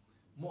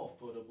more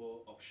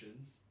affordable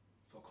options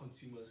for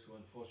consumers who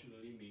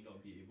unfortunately may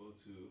not be able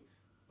to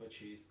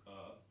purchase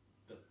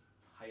the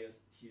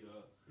highest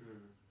tier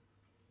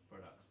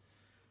products.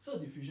 So a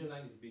diffusion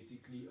line is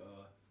basically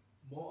a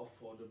more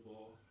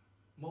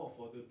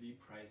affordably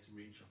priced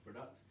range of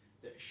products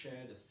that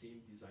share the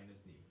same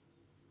designer's name.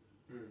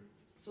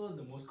 So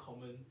the most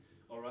common,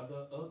 or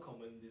rather a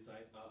common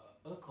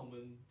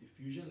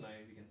diffusion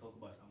line we can talk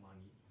about is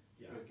Armani.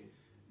 Yeah. Okay.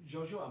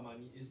 Giorgio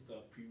Armani is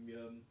the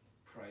premium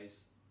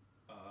price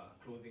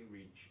clothing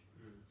range.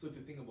 So if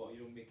you think about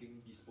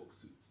making bespoke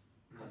suits,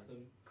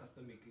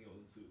 custom making your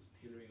own suits,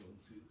 tailoring your own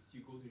suits,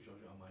 you go to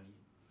Giorgio Armani.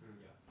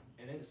 Yeah.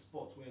 And then the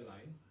sportswear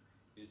line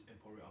is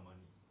Emporio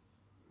Armani.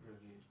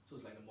 Okay. So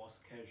it's like the more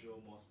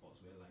casual, more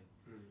sportswear line.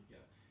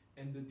 Yeah.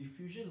 And the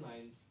diffusion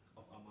lines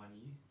of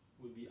Armani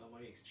would be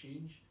Armani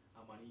Exchange,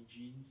 Armani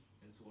Jeans,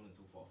 and so on and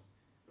so forth.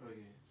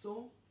 Okay.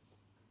 So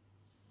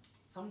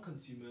some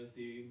consumers,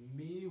 they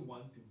may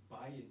want to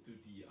buy into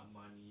the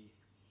Armani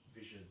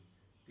vision.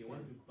 They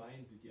want to buy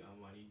into the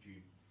Armani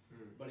dream,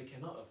 but they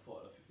cannot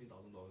afford a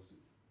 $15,000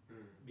 suit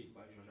made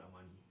by Giorgio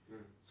Armani.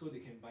 So they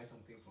can buy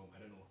something from, I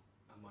don't know,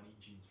 Armani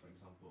Jeans, for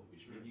example,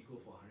 which maybe go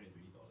for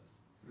 $120.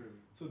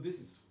 So this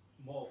is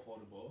more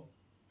affordable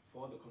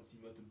for the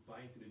consumer to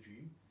buy into the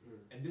dream,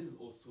 and this is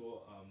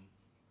also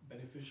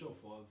beneficial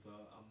for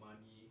the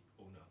Armani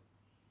owner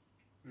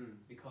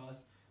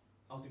because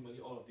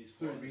ultimately all of these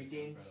So fall it under this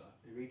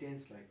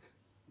retains umbrella. like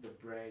the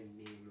brand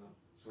name lah.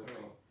 So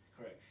called.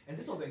 Correct. And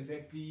this was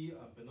exactly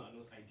Bernard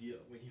Arnault's idea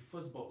when he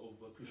first bought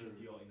over Christian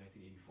Dior in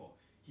 1984.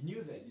 He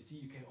knew that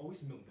you can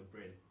always milk the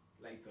brand,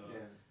 like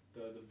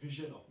the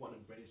vision of what the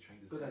brand is trying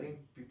to say. Because I think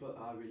people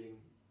are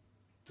willing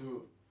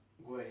to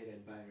go ahead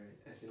and buy, right?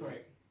 As in,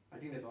 correct. I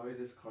think there's always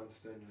this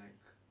constant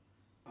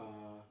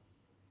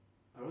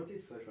I won't say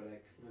search, but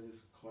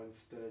this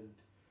constant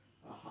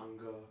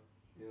hunger,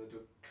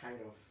 to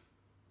kind of.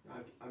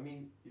 I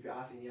mean, if you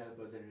ask any other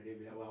person, they'll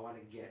be like, well, I want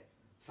to get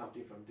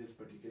something from this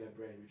particular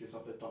brand, which is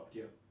of the top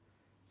tier.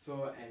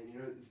 So, and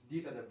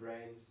these are the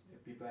brands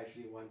that people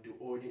actually want to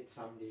own it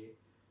someday.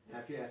 And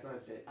I feel as long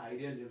as that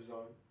idea lives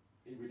on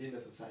within the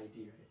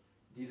society, right,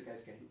 these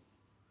guys can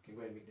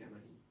go and make their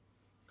money.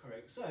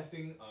 Correct. So I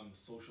think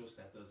social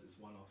status is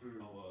one of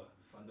our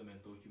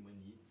fundamental human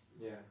needs.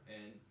 Yeah.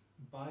 And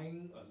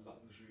buying a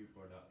luxury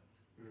product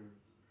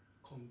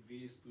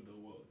conveys to the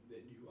world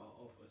that you are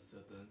of a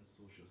certain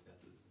social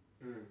status.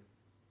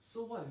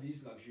 So what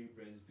these luxury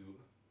brands do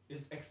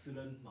is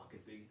excellent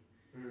marketing.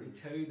 They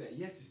tell you that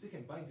yes, you still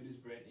can buy into this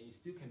brand and you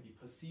still can be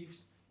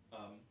perceived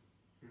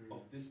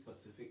of this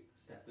specific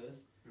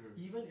status,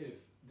 even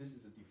if this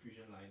is a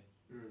diffusion line,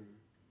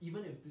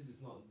 even if this is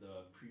not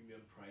the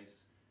premium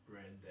price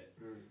brand that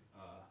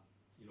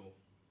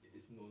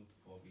is known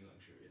for being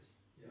luxurious.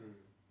 Yeah.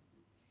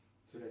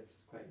 So that's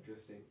quite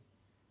interesting.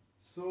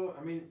 So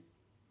I mean,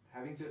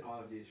 having said all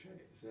of this,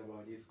 right, it's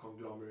about these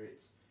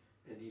conglomerates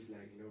and these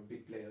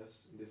big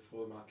players in this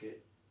whole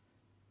market.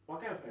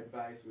 What kind of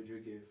advice would you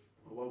give,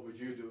 or what would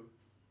you do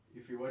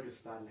if you were to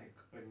start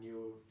a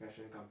new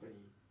fashion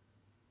company?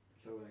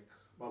 So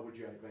what would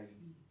your advice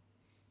be?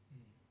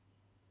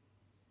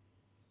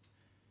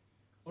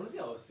 Honestly,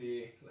 I would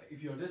say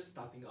if you're just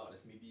starting out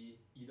as maybe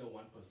either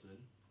one person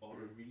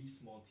or a really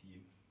small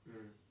team,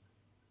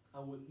 I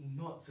would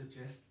not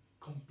suggest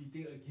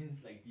competing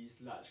against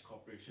these large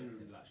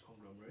corporations and large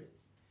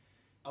conglomerates.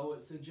 I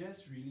would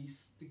suggest really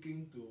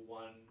sticking to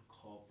one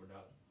core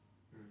product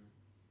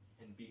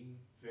and being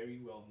very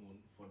well known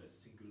for that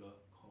singular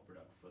core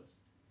product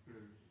first.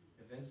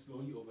 And then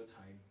slowly over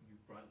time, you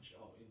branch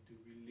out into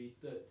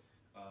related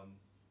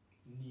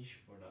niche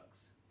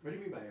products. What do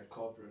you mean by a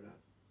core product?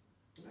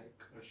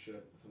 Like a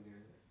shirt or something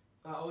like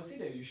that? I would say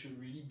that you should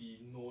really be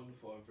known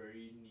for a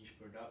very niche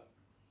product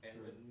and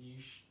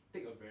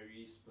take a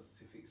very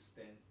specific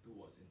stand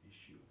towards an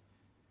issue.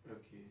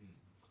 Okay.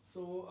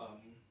 So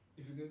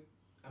if you could,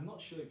 I'm not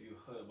sure if you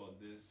heard about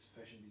this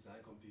fashion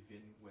designer called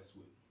Vivienne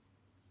Westwood.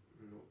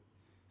 No.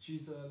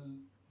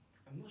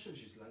 I'm not sure if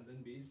she's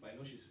London based, but I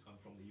know she's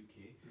from the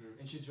UK,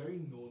 and she's very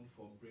known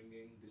for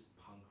bringing this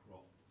punk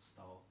rock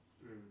style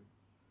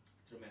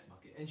to the mass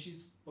market, and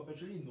she's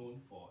perpetually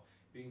known for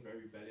being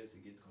very rebellious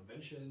against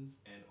conventions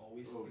and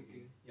always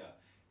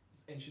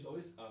and she's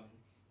always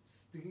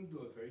sticking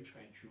to a very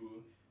tried and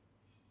true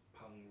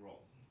punk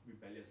rock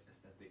rebellious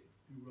aesthetic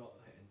throughout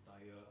her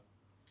entire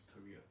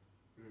career.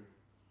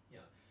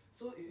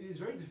 So it is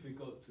very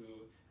difficult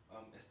to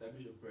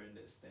establish a brand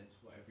that stands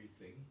for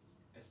everything,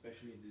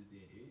 especially in this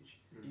day and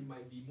age. It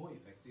might be more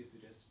effective to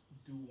just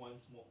do one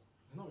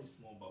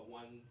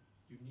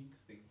unique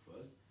thing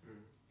first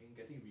and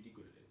getting really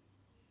good at it.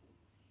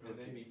 And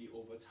then maybe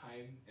over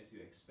time, as you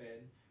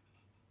expand,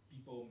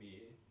 people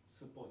may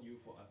support you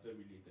for other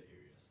related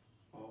areas.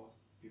 Or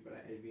people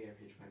like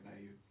LVMH might buy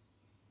you.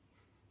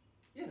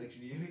 Yes,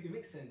 actually, it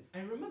makes sense. I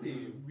remember they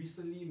Mm.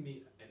 recently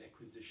made an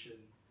acquisition.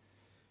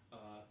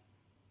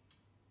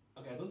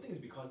 Okay, I don't think it's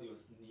because it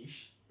was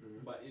niche,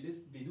 Mm. but it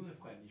is. They do have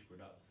quite a niche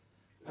product.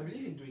 I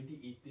believe in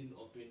 2018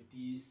 or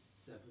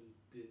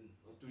 2017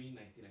 or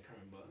 2019, I can't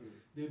remember. Mm.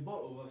 They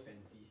bought over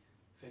Fenty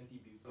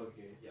Beauty.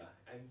 Okay. Yeah,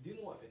 and do you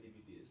know what Fenty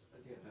Beauty is?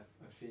 I think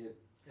I've seen it.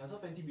 Yeah, so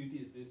Fenty Beauty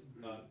is this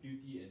Mm.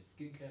 beauty and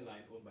skincare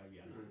line owned by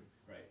Rihanna, Mm.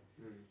 right?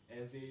 Mm.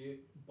 And they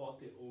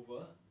bought it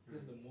over.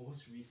 That's Mm. the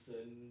most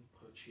recent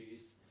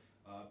purchase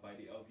by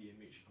the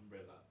LVMH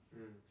umbrella.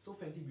 Mm. So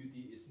Fenty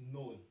Beauty is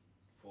known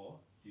for,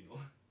 do you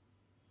know?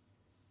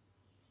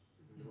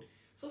 No.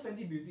 So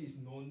Fenty Beauty is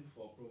known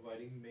for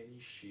providing many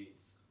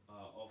shades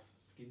of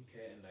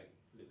skincare and like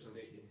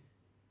lipstick Okay.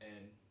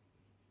 and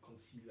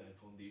concealer and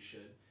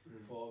foundation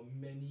Mm. for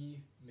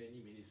many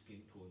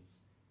skin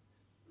tones.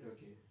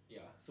 Okay.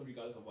 Yeah, so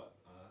regardless of what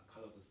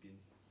color of the skin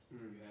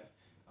Mm. you have,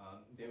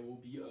 there will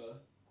be a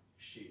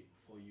shade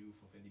for you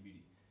for Fenty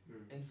Beauty.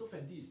 Mm. And so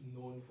Fenty is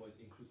known for its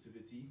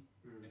inclusivity,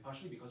 Mm. and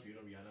partially because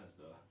Rihanna is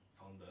the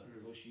founder,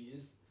 Mm. so she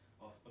is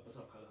of a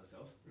person of color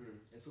herself, Mm.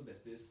 and so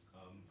there's this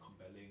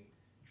compelling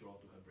draw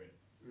to her brand.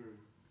 Mm.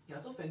 Yeah,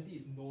 so Fenty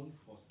is known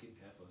for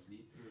skincare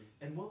firstly, Mm.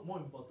 and more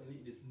importantly,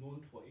 it is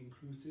known for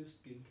inclusive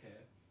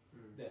skincare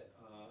Mm. that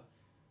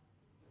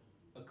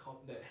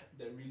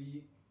that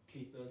really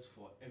caters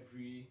for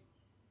every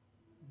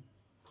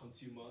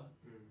consumer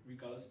Mm.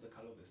 regardless of the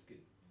color of their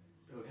skin.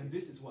 Okay. And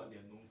this is what they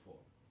are known for.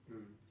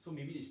 Mm. So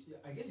maybe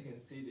I guess you can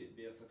say that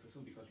they are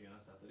successful because Rihanna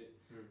started it,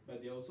 Mm.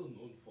 but they're also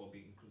known for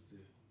being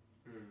inclusive.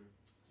 Mm.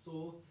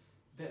 So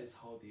that is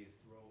how they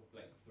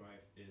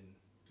thrive in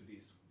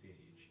today's day and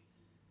age.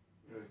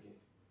 Okay.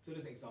 So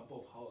that's an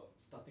example of how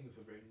starting with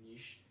a very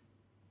niche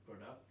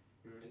product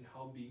Mm. and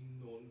how being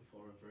known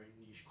for a very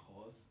niche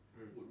cause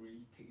Mm. would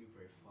really take you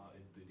very far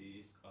in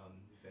today's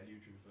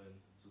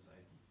value-driven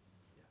society.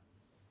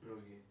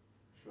 Okay,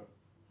 sure.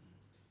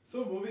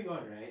 So moving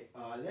on, right?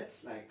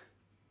 Let's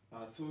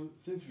so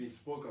since we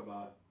spoke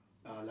about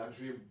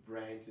luxury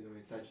brands,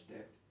 in such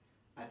depth,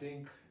 I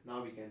think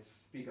now we can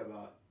speak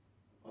about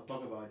or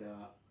talk about the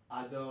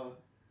other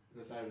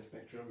side of the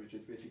spectrum, which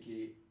is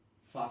basically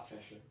fast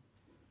fashion.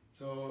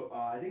 So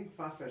I think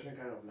fast fashion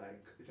kind of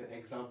like is an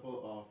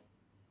example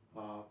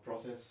of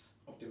process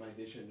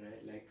optimization,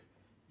 right? Like,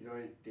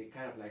 they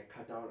kind of like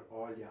cut down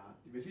all they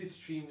basically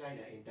streamline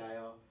the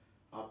entire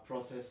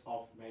process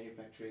of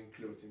manufacturing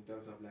clothes in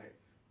terms of like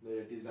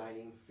the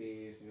designing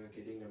phase,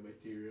 getting the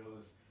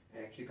materials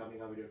and actually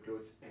coming up with the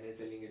clothes and then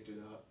selling it to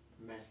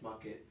the mass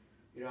market.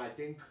 I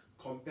think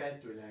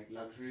compared to like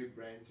luxury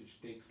brands,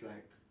 which takes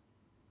like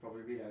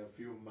probably like a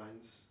few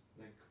months,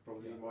 like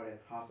probably Yeah. more than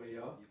half a year,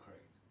 You're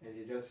correct. and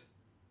they just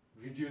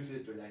reduce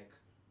it to like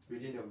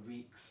within a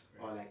weeks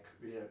or Right. like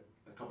within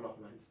a couple of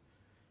months.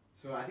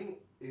 So I think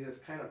it has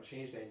kind of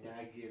changed the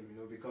entire game,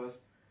 because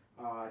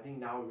I think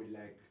now with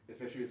like,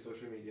 especially with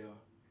social media,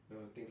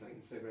 things like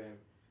Instagram,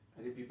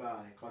 I think people are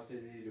like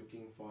constantly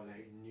looking for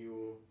like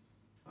new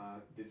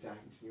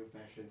designs, new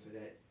fashion, so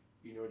that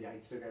their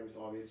Instagram is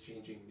always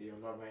changing. They are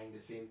not buying the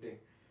same thing,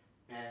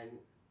 and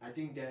I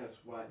think that is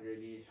what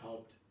really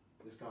helped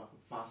this kind of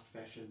fast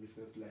fashion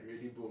business to like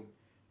really boom,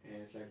 and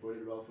it's like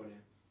boded well for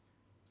them.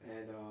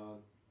 And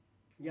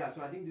yeah,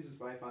 so I think this is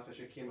why fast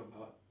fashion came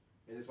about,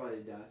 and this is what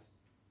it does.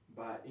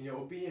 But in your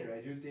opinion,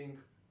 right, do you think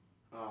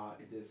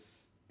it is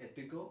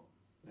ethical?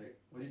 Like,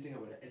 what do you think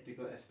about the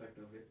ethical aspect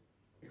of it?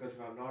 Because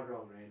if I'm not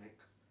wrong, right, like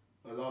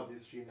a lot of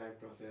this streamlined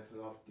process, a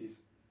lot of this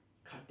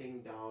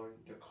cutting down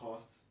the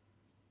costs,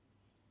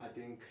 I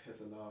think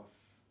has a lot of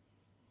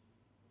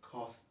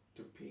cost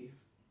to pay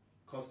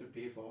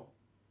for.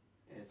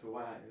 And so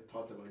what are your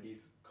thoughts about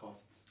these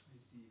costs? I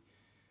see.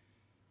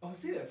 I would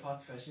say that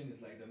fast fashion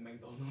is like the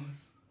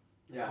McDonald's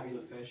Yeah, of I mean,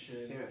 the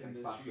fashion same as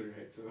like fast industry. food,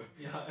 right? So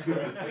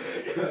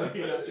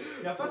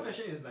Yeah, fast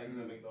fashion is like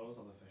the Mm. McDonald's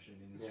of the fashion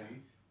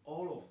industry.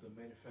 All of the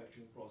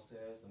manufacturing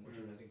process, the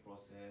merchandising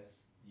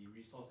process, the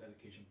resource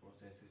allocation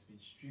process has been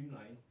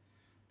streamlined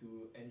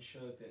to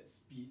ensure that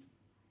speed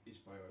is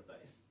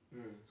prioritized.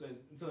 Mm.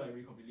 So I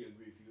really completely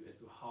agree with you as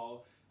to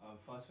how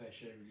fast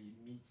fashion really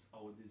meets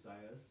our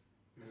desires,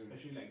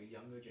 especially like the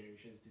younger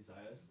generation's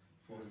desires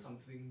for Mm.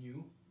 something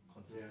new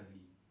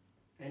consistently.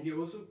 And they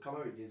also come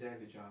up with designs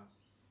which are,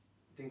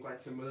 I think,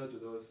 quite similar to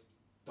those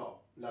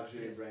top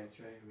luxury Yes. brands,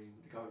 right? I mean,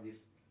 they come up with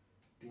this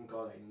thing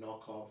called like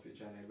knockoffs,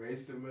 which are like very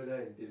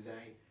similar in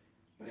design,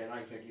 but they're not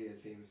exactly the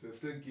same. So it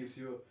still gives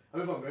you, I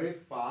mean, from very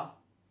far,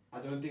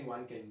 I don't think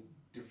one can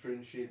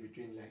differentiate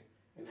between like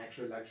an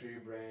actual luxury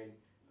brand,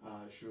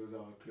 shoes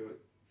or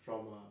clothes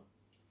from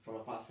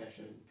a fast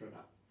fashion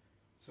product.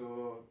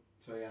 So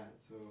yeah.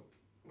 So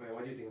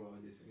what do you think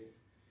about this again?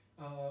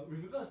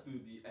 With regards to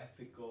the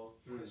ethical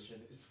Mm.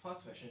 question, is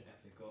fast fashion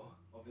ethical?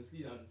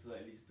 Obviously, the answer,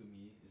 at least to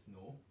me, is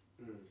no.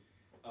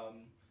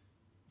 Mm.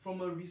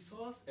 From a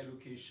resource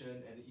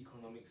allocation and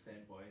economic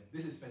standpoint,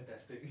 this is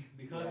fantastic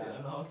because it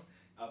Yeah. allows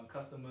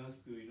customers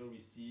to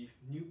receive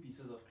new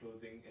pieces of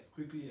clothing as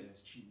quickly and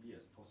as cheaply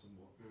as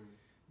possible. Mm.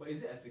 But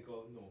is it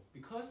ethical? No,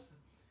 because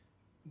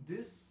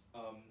this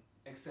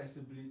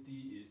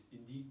accessibility is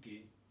indeed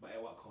gained, but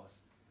at what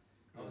cost?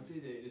 I would say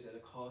that it is at the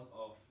cost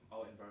of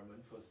our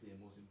environment, firstly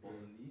and most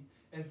importantly,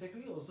 and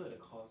secondly also at the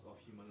cost of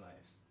human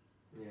lives.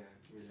 Yeah.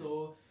 Really.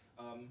 So,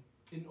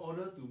 in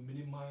order to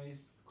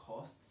minimize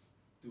costs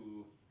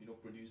to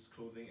produce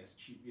clothing as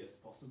cheaply as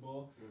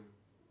possible,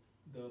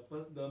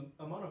 the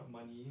amount of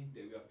money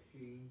that we are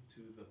paying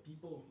to the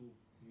people who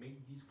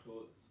make these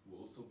clothes will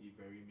also be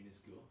very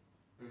minuscule.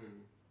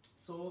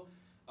 So,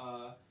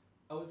 I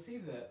would say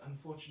that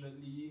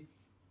unfortunately,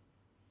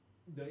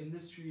 the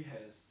industry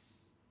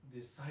has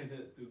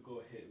decided to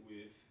go ahead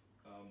with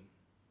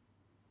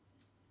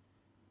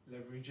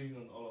leveraging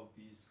on all of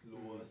these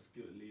lower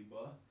skilled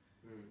labor,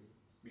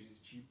 which is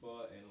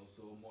cheaper and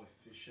also more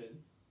efficient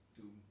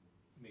to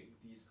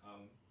make these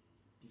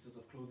pieces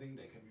of clothing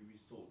that can be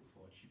resold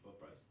for a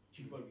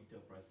cheaper retail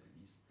price at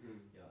least.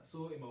 Yeah.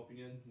 So in my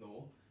opinion,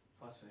 no,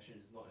 fast fashion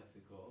is not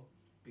ethical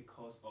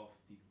because of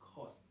the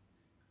cost,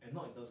 and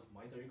not in terms of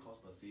monetary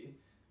cost per se,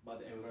 but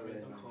the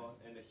environmental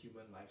cost and the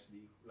human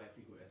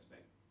livelihood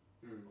aspect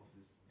of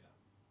this.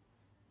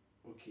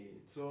 Yeah.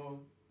 Okay,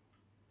 so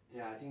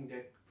yeah, I think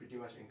that pretty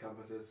much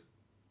encompasses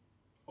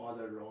all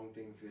the wrong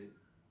things with,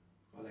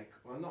 or like,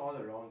 well, not all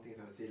the wrong things,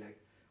 I would say, like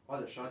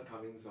all the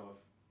shortcomings of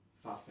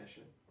fast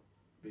fashion,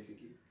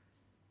 basically.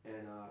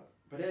 And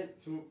but then,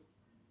 so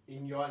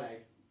in your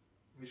life,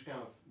 which kind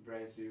of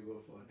brands do you go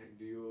for? Like,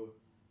 do you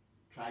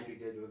try to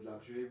get those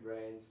luxury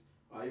brands?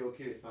 Or are you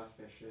okay with fast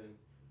fashion?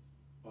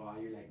 Or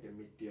are you like the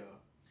mid tier?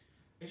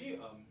 Actually,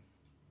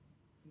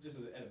 just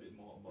to add a bit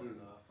more about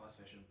the fast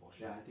fashion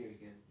portion. Yeah, I think we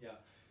can. Yeah.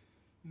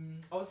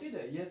 I would say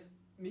that yes,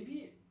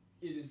 maybe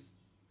it is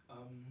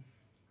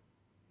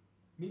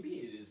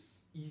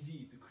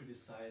easy to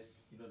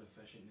criticize the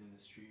fashion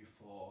industry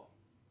for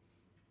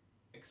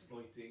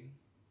exploiting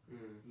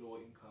lower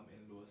income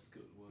and lower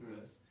skilled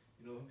workers.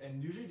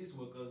 And usually these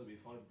workers will be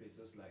found in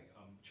places like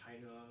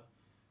China,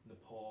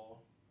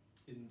 Nepal,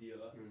 India,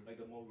 like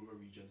the more rural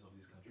regions of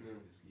these countries,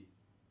 obviously.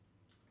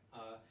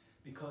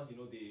 Because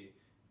they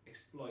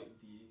exploit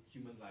the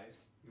human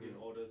lives in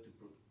order to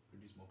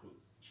produce more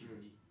clothes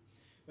cheaply.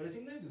 But at the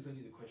same time, we also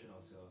need to question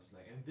ourselves,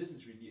 like, and this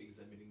is really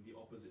examining the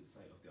opposite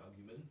side of the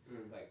argument.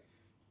 Like,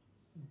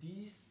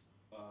 these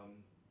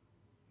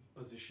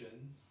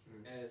positions,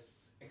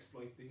 as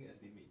exploiting as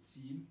they may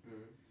seem,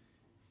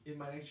 it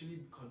might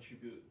actually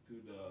contribute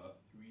to the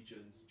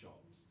region's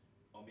jobs,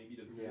 or maybe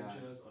the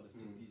villages or the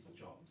city's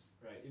jobs,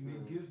 right? It may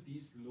give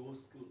these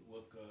low-skilled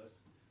workers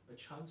a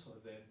chance for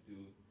them to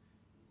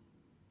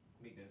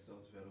make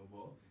themselves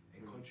valuable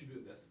and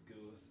contribute their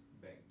skills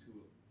back to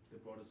the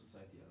broader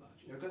society at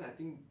large. Yeah, because I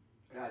think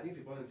it's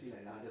important to see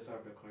like the other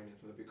side of the coin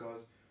as well,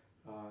 because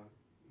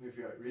if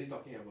you're really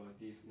talking about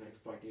these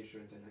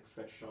exploitations and like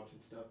sweatshops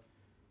and stuff,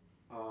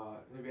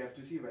 we have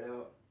to see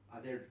whether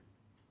are there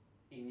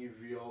any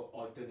real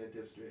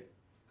alternatives to it.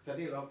 Because I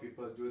think a lot of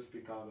people do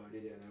speak out about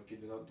it and okay,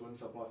 don't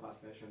support fast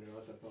fashion, do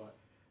not support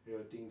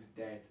things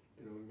that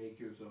make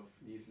use of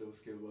these low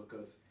skilled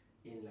workers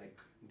in like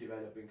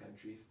developing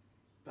countries.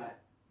 But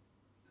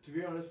to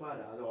be honest, what are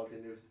the other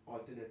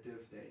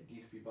alternatives that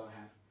these people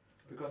have?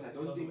 Because I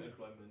don't think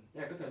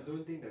because I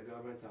don't think the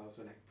governments are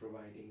also like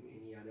providing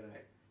any other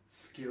like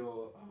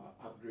skill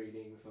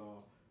upgradings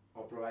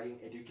or providing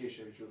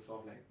education which will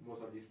solve like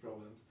most of these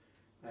problems.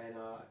 And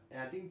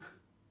I think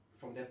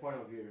from that point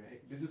of view,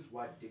 right, this is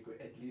what they could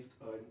at least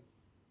earn.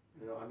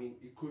 I mean,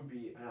 it could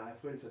be, and I've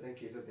heard in certain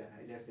cases that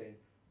are less than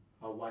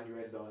 $1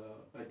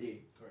 a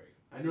day. Correct.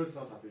 I know it's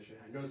not sufficient.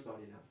 I know it's not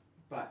enough,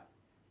 but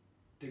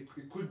it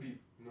could be,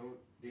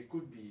 they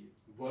could be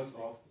worse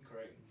off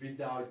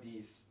without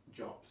these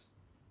jobs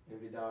and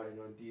without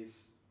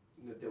these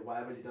the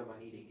whatever little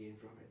money they gain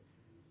from it.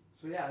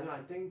 So yeah, no,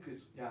 I think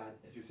it's,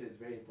 as you said, it's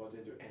very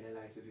important to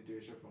analyze the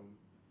situation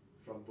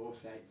from both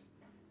sides,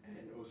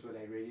 and also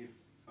like really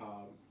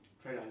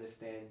try to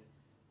understand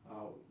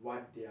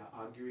what they are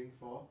arguing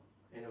for,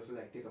 and also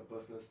like take a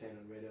personal stand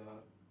on whether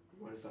you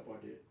want to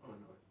support it or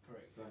not.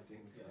 Correct. So I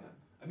think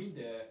I mean,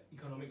 the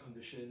economic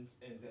conditions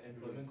and the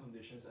employment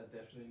conditions are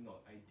definitely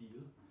not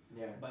ideal.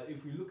 Yeah. But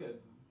if we look at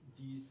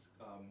these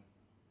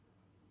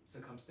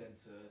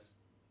circumstances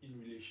in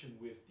relation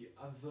with the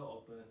other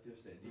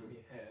alternatives that they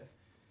may have,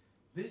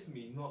 this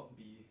may not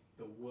be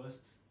the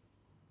worst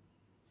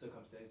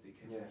circumstance they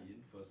can be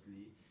in,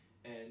 firstly,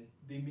 and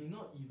they may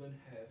not even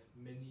have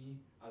many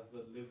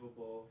other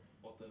livable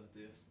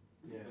alternatives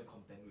to even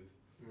contend with.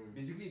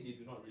 Basically, they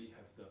do not really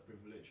have the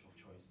privilege of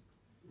choice.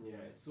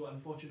 Right? So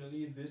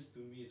unfortunately, this to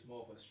me is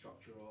more of a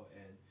structural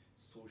and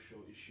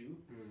social issue.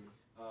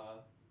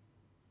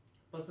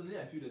 Personally,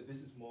 I feel that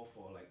this is more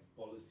for like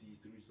policies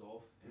to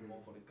resolve and more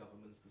for the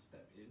governments to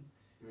step in,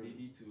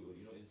 maybe to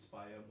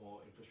inspire more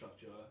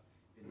infrastructure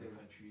in the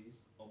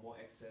countries or more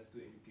access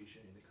to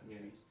education in the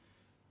countries.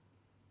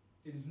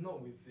 It is not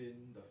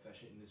within the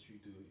fashion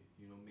industry to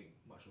make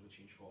much of a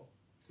change for.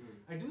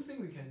 I do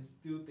think we can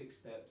still take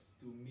steps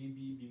to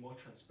maybe be more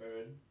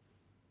transparent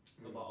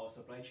about our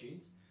supply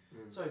chains.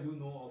 So I do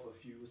know of a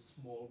few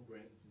small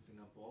brands in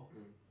Singapore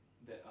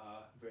that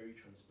are very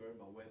transparent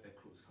about where their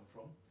clothes come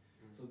from.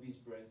 So these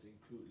brands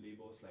include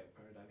labels like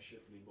Paradigm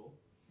Shift label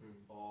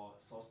or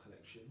Source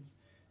Collections.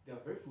 They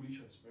are very fully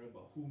transparent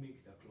about who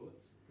makes their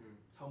clothes,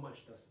 how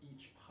much does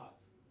each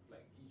part,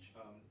 like each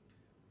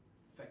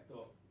factor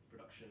of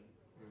production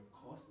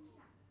costs,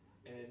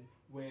 and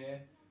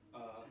where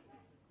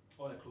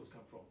all their clothes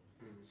come from.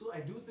 So I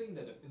do think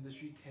that the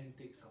industry can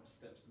take some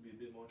steps to be a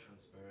bit more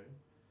transparent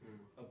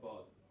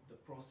about the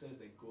process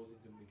that goes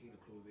into making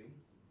the clothing.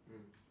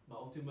 But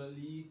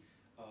ultimately,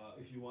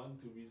 if you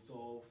want to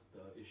resolve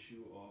the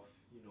issue of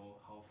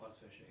how fast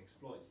fashion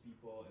exploits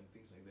people and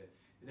things like that,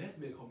 there has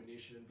to be a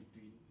combination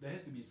between. There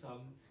has to be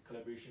some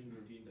collaboration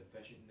between the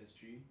fashion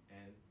industry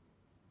and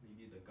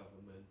maybe the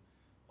government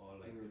or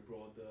like the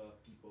broader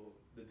people,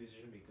 the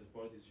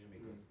broader decision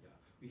makers. Yeah,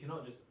 we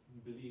cannot just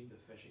blame the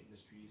fashion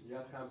industries. You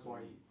just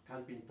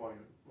can't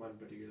pinpoint one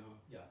particular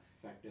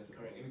factor.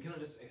 Correct, and we cannot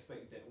just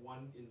expect that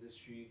one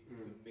industry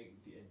to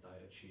make the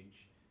entire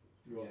change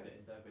throughout the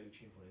entire value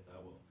chain for the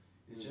entire world.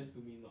 It's just,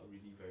 to me, not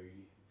really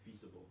very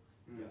feasible.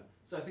 Yeah.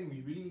 So I think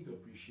we really need to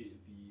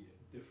appreciate the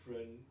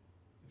different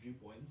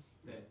viewpoints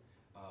that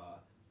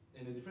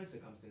and the different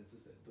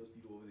circumstances that those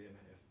people over there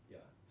might have.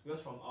 Yeah.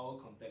 Because from our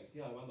context,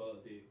 $1 a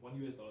day, $1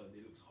 a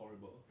day looks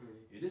horrible.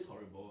 It is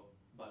horrible,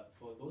 but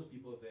for those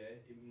people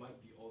there, it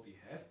might be all they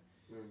have,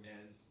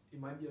 and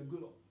it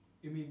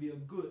may be a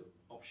good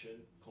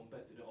option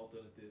compared to the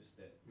alternatives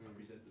that are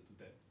presented to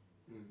them.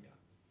 Yeah.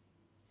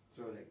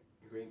 So like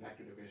going back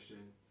to the question,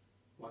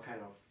 what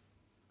kind of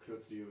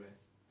clothes do you wear?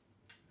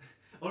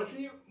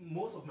 Honestly,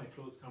 most of my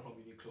clothes come from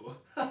Uniqlo.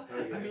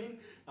 Okay.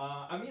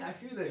 I mean, I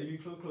feel that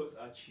Uniqlo clothes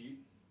are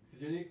cheap.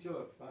 Is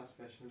Uniqlo a fast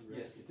fashion brand?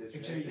 Yes, it is,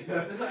 actually, right?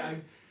 that's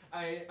why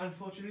I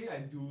unfortunately I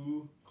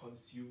do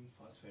consume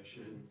fast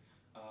fashion.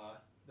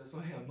 That's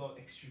why I'm not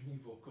extremely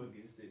vocal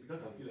against it,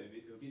 because I feel like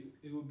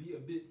it will be a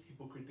bit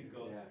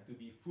hypocritical to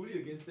be fully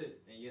against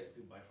it and yet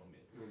still buy from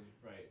it,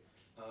 right?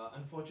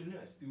 Unfortunately,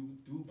 I still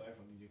do buy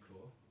from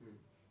Uniqlo.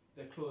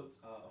 Their clothes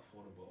are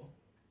affordable,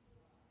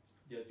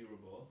 they're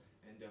durable,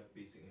 and they're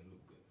basic and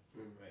look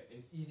good, right? And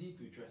it's easy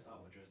to dress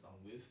up or dress down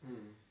with,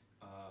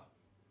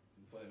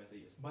 for that matter,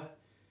 yes. But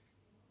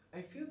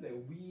I feel that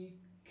we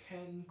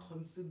can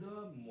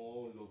consider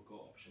more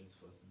local options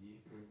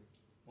firstly,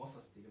 more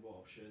sustainable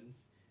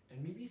options, and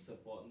maybe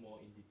support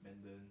more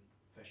independent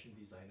fashion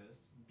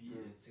designers, be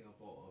it in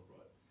Singapore or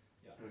abroad.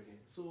 Yeah.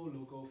 Okay. So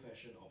local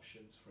fashion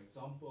options, for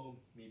example,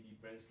 maybe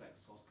brands like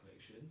Source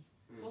Collections.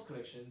 Source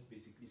Collections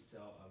basically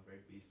sell very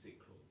basic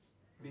clothes.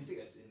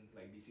 Basic as in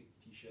like basic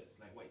t-shirts,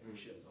 like white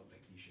t-shirts or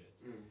black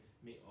t-shirts,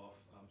 made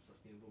of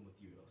sustainable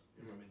materials,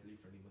 environmentally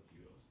friendly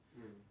materials.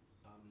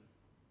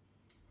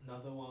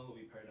 Another one will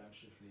be Paradigm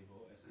Shift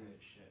label, as I had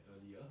shared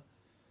earlier.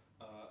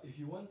 If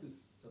you want to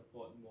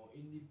support more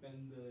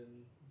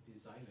independent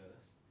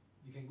designers,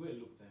 you can go and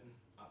look them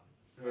up.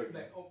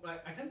 Like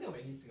I can't think of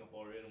any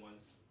Singaporean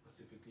ones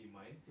specifically in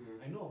mind.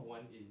 I know of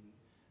one in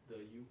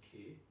the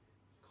UK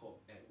called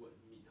Edward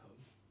Meadham.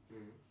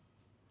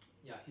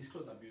 Yeah, his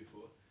clothes are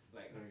beautiful.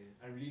 Like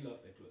I really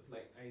love their clothes.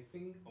 Like I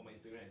think on my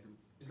Instagram I do.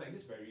 It's like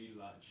this very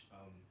large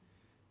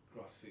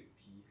graphic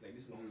tee, like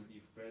this long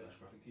sleeve, very large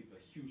graphic tee with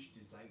a huge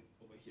design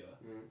over here.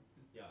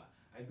 Yeah,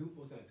 I do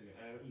post it on Instagram,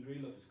 and I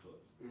really love his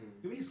clothes.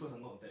 To me, his clothes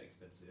are not that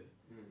expensive.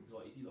 It's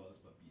about $80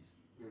 per piece,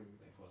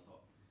 like for a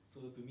top.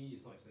 So to me,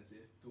 it's not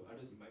expensive. To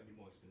others, it might be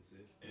more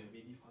expensive, and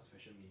maybe fast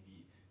fashion may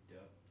be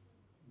their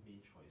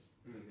main choice,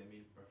 like their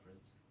main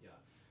preference. Yeah,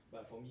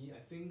 but for me, I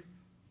think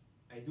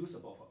I do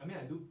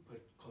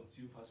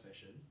consume fast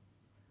fashion,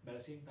 but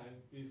at the same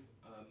time, if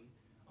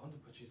I want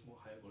to purchase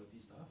more higher quality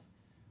stuff,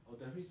 I'll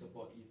definitely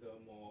support either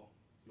more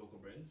local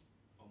brands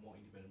or more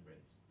independent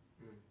brands.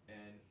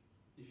 And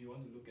if you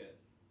want to look at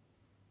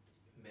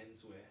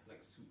menswear,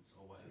 like suits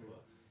or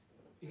whatever,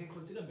 you can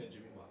consider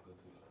Benjamin Barker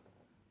too.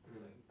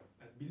 Like,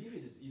 I believe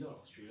it is either an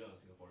Australian or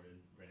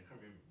Singaporean brand, I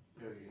can't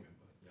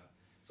remember. Yeah.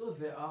 So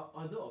there are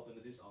other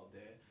alternatives out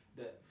there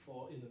that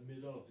fall in the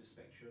middle of the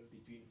spectrum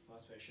between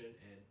fast fashion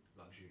and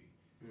luxury.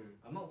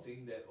 I'm not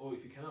saying that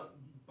if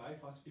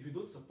you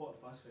don't support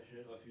fast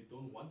fashion, or if you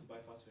don't want to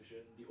buy fast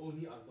fashion, the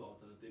only other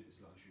alternative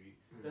is luxury.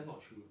 That's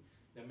not true.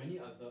 There are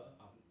many other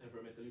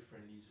environmentally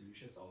friendly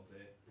solutions out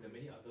there. There are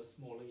many other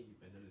smaller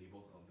independent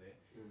labels out there.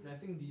 And I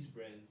think these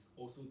brands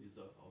also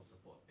deserve our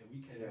support. And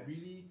we can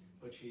really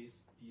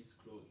purchase these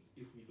clothes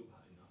if we look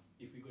hard enough,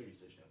 if we go and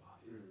research them hard.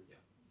 Yeah.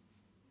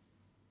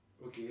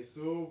 Okay,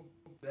 so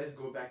let's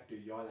go back to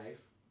your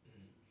life.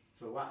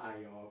 So what are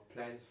your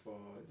plans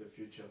for the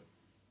future?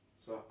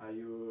 So how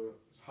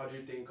do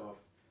you think of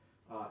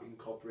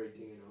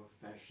incorporating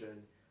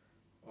fashion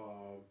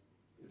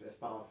as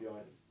part of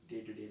your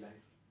day-to-day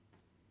life?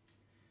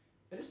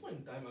 At this point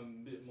in time,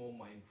 I'm a bit more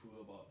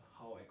mindful about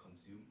how I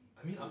consume.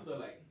 I mean, after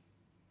like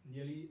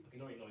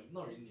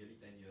not really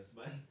nearly 10 years,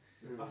 but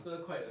after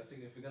quite a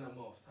significant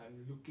amount of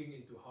time looking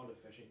into how the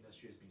fashion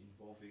industry has been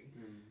evolving,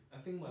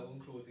 I think my own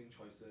clothing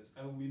choices,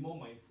 I will be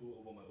more mindful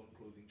over my own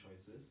clothing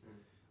choices.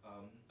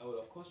 I would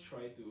of course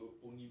try to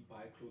only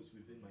buy clothes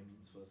within my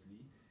means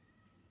firstly,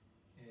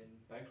 and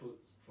buy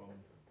clothes from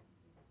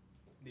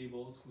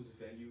labels whose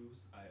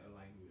values I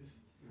align with.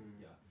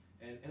 Yeah,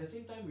 and at the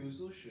same time, we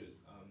also should,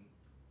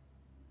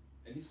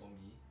 at least for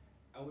me,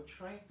 I would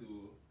try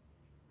to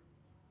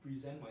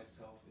present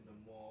myself in a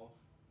more,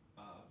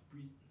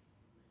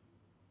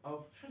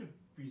 I'll try to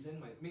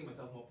make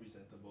myself more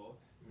presentable,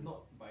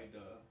 not by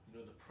the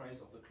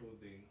price of the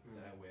clothing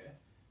that I wear,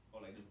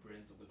 or like the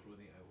brands of the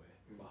clothing I wear,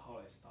 but how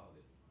I style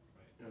it,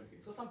 right? Okay.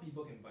 So some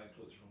people can buy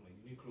clothes from like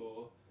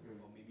Uniqlo,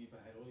 or maybe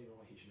buy, I don't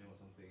know, H&M or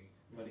something,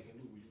 but they can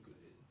look really good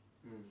in it,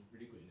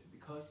 really good in it,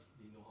 because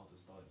they know how to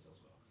style themselves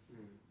well.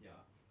 Yeah,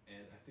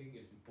 and I think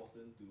it's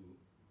important to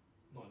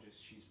not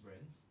just chase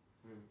brands,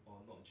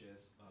 or not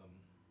just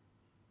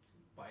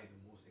buy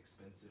the most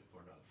expensive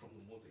product from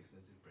the most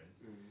expensive brands,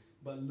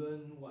 but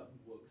learn what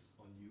works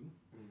on you,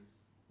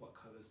 what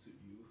colours suit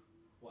you,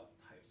 what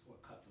cuts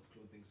of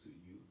clothing suit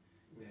you,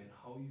 and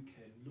how you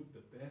can look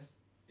the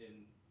best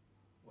in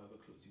whatever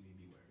clothes you may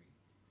be wearing.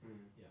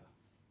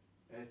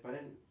 Yeah. But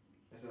then,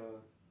 as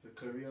a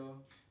career.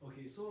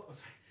 Okay, so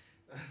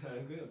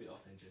I'm going a bit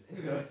off tangent.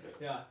 Anyway,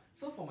 yeah.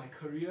 So for my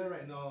career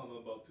right now, I'm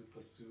about to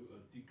pursue a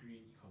degree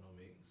in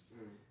economics,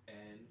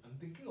 and I'm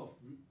thinking of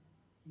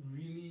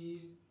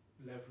really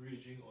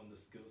leveraging on the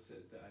skill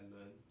sets that I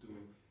learned to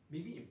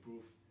maybe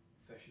improve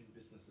fashion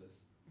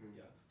businesses.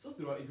 Yeah. So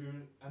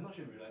I'm not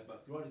sure if you realize,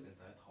 but throughout this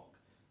entire talk,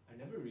 I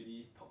never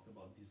really talked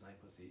about design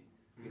per se,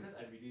 because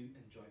I really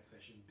enjoy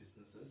fashion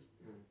businesses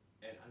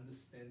and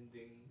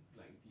understanding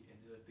like the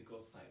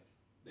analytical side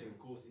that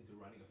goes into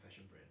running a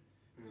fashion brand.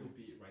 So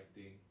be it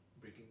writing,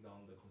 breaking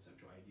down the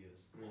conceptual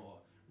ideas, or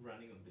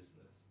running a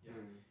business.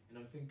 Yeah. And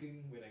I'm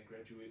thinking when I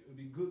graduate, it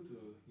would be good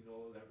to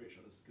leverage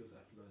all the skills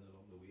I've learned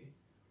along the way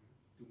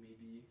to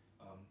maybe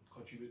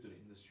contribute to the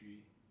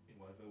industry in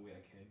whatever way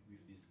I can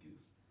with these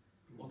skills.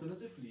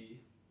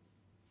 Alternatively,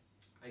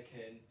 I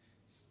can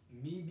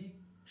maybe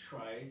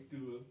try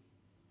to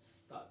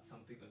start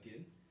something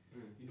again.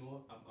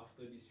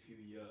 After these few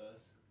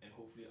years, and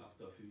hopefully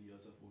after a few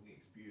years of working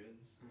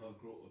experience, I'll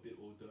grow a bit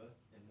older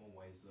and more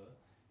wiser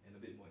and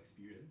a bit more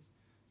experienced.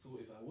 So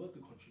if I were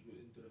to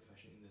contribute into the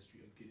fashion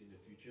industry again in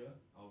the future,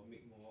 I'll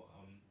make more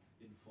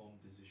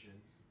informed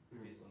decisions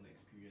based on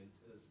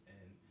experiences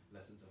and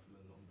lessons I've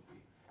learned along the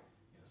way.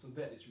 Yeah, so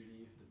that is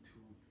really the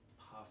two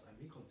paths I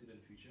may consider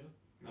in the future.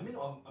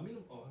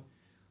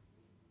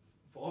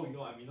 For all we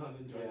know, I may not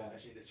even join the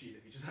fashion industry in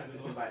the future, so I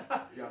don't know. But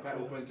you're quite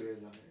open to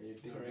it, and you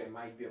think Correct. there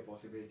might be a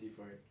possibility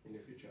for it in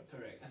the future.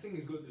 Correct. I think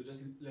it's good to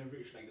just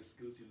leverage like the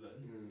skills you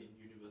learn in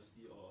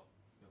university or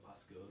your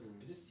past skills, and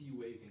just see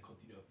where you can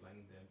continue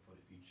applying them for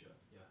the future.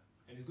 Yeah,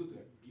 and it's good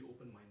to be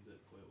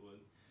open-minded for your own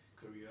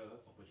career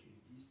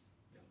opportunities.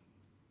 Yeah.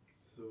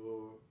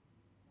 So,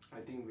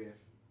 I think we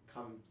have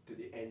come to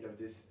the end of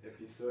this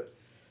episode.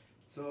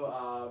 So,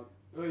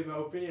 in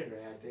my opinion,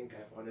 right, I think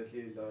I've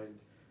honestly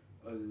learned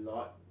a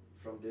lot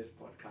from this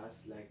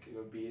podcast, like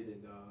be it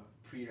in the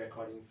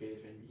pre-recording phase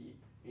when we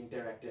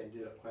interacted and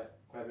did quite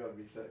a bit of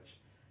research,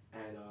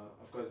 and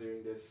of course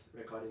during this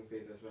recording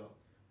phase as well.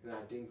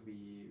 I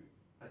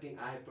think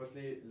I have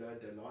personally learned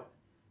a lot,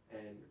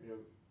 and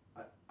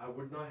I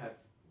would not have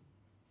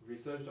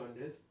researched on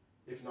this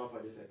if not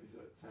for this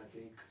episode.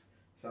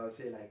 So I'll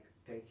say like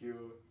thank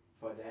you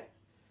for that,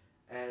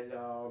 and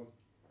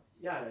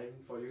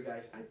and for you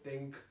guys, I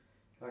think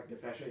like the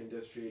fashion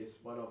industry is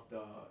one of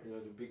the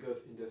the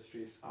biggest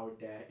industries out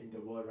there in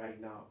the world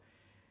right now,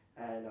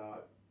 and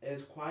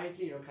it's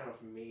quietly kind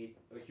of made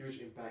a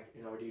huge impact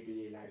in our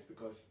day-to-day lives,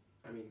 because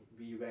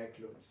we wear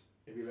clothes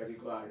everywhere we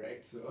go out,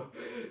 right? So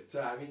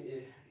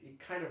it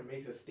kind of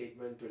makes a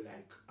statement to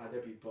like other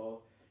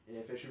people, and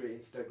especially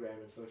with Instagram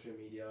and social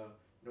media,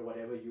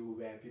 whatever you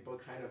wear, people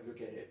kind of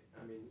look at it.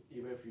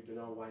 Even if you do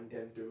not want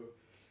them to,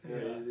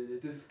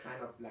 it is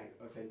kind of like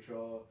a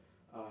central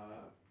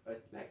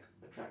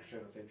attraction,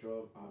 a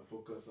central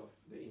focus of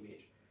the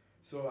image.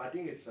 So I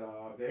think it's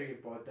very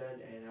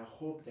important, and I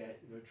hope that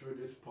through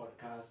this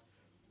podcast,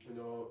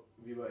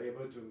 we were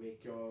able to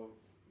make you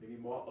maybe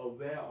more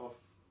aware of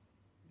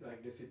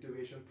like the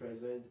situation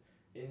present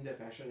in the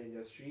fashion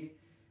industry,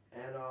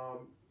 and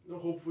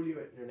hopefully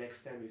the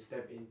next time you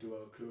step into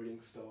a clothing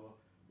store,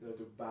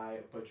 to buy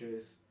or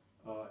purchase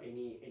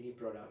any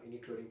product, any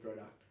clothing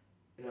product,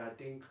 I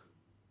think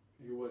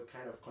you will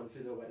kind of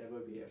consider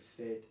whatever we have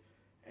said,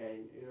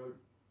 and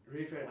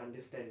really try to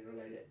understand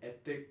like the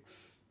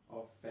ethics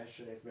of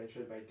fashion as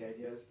mentioned by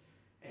Thaddeus,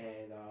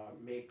 and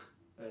make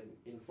an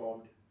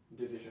informed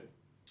decision.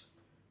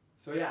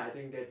 So yeah, I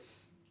think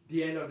that's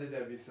the end of this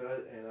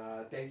episode,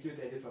 and thank you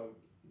Thaddeus for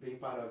being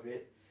part of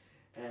it,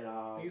 and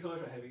thank you so much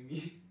for having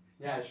me.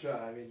 Yeah, sure,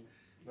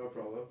 no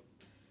problem.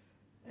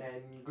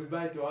 And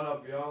goodbye to all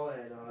of y'all,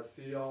 and I'll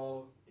see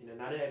y'all in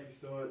another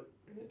episode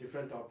in a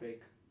different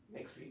topic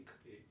next week.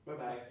 Okay. Bye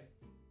bye.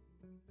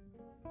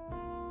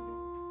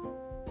 Bye.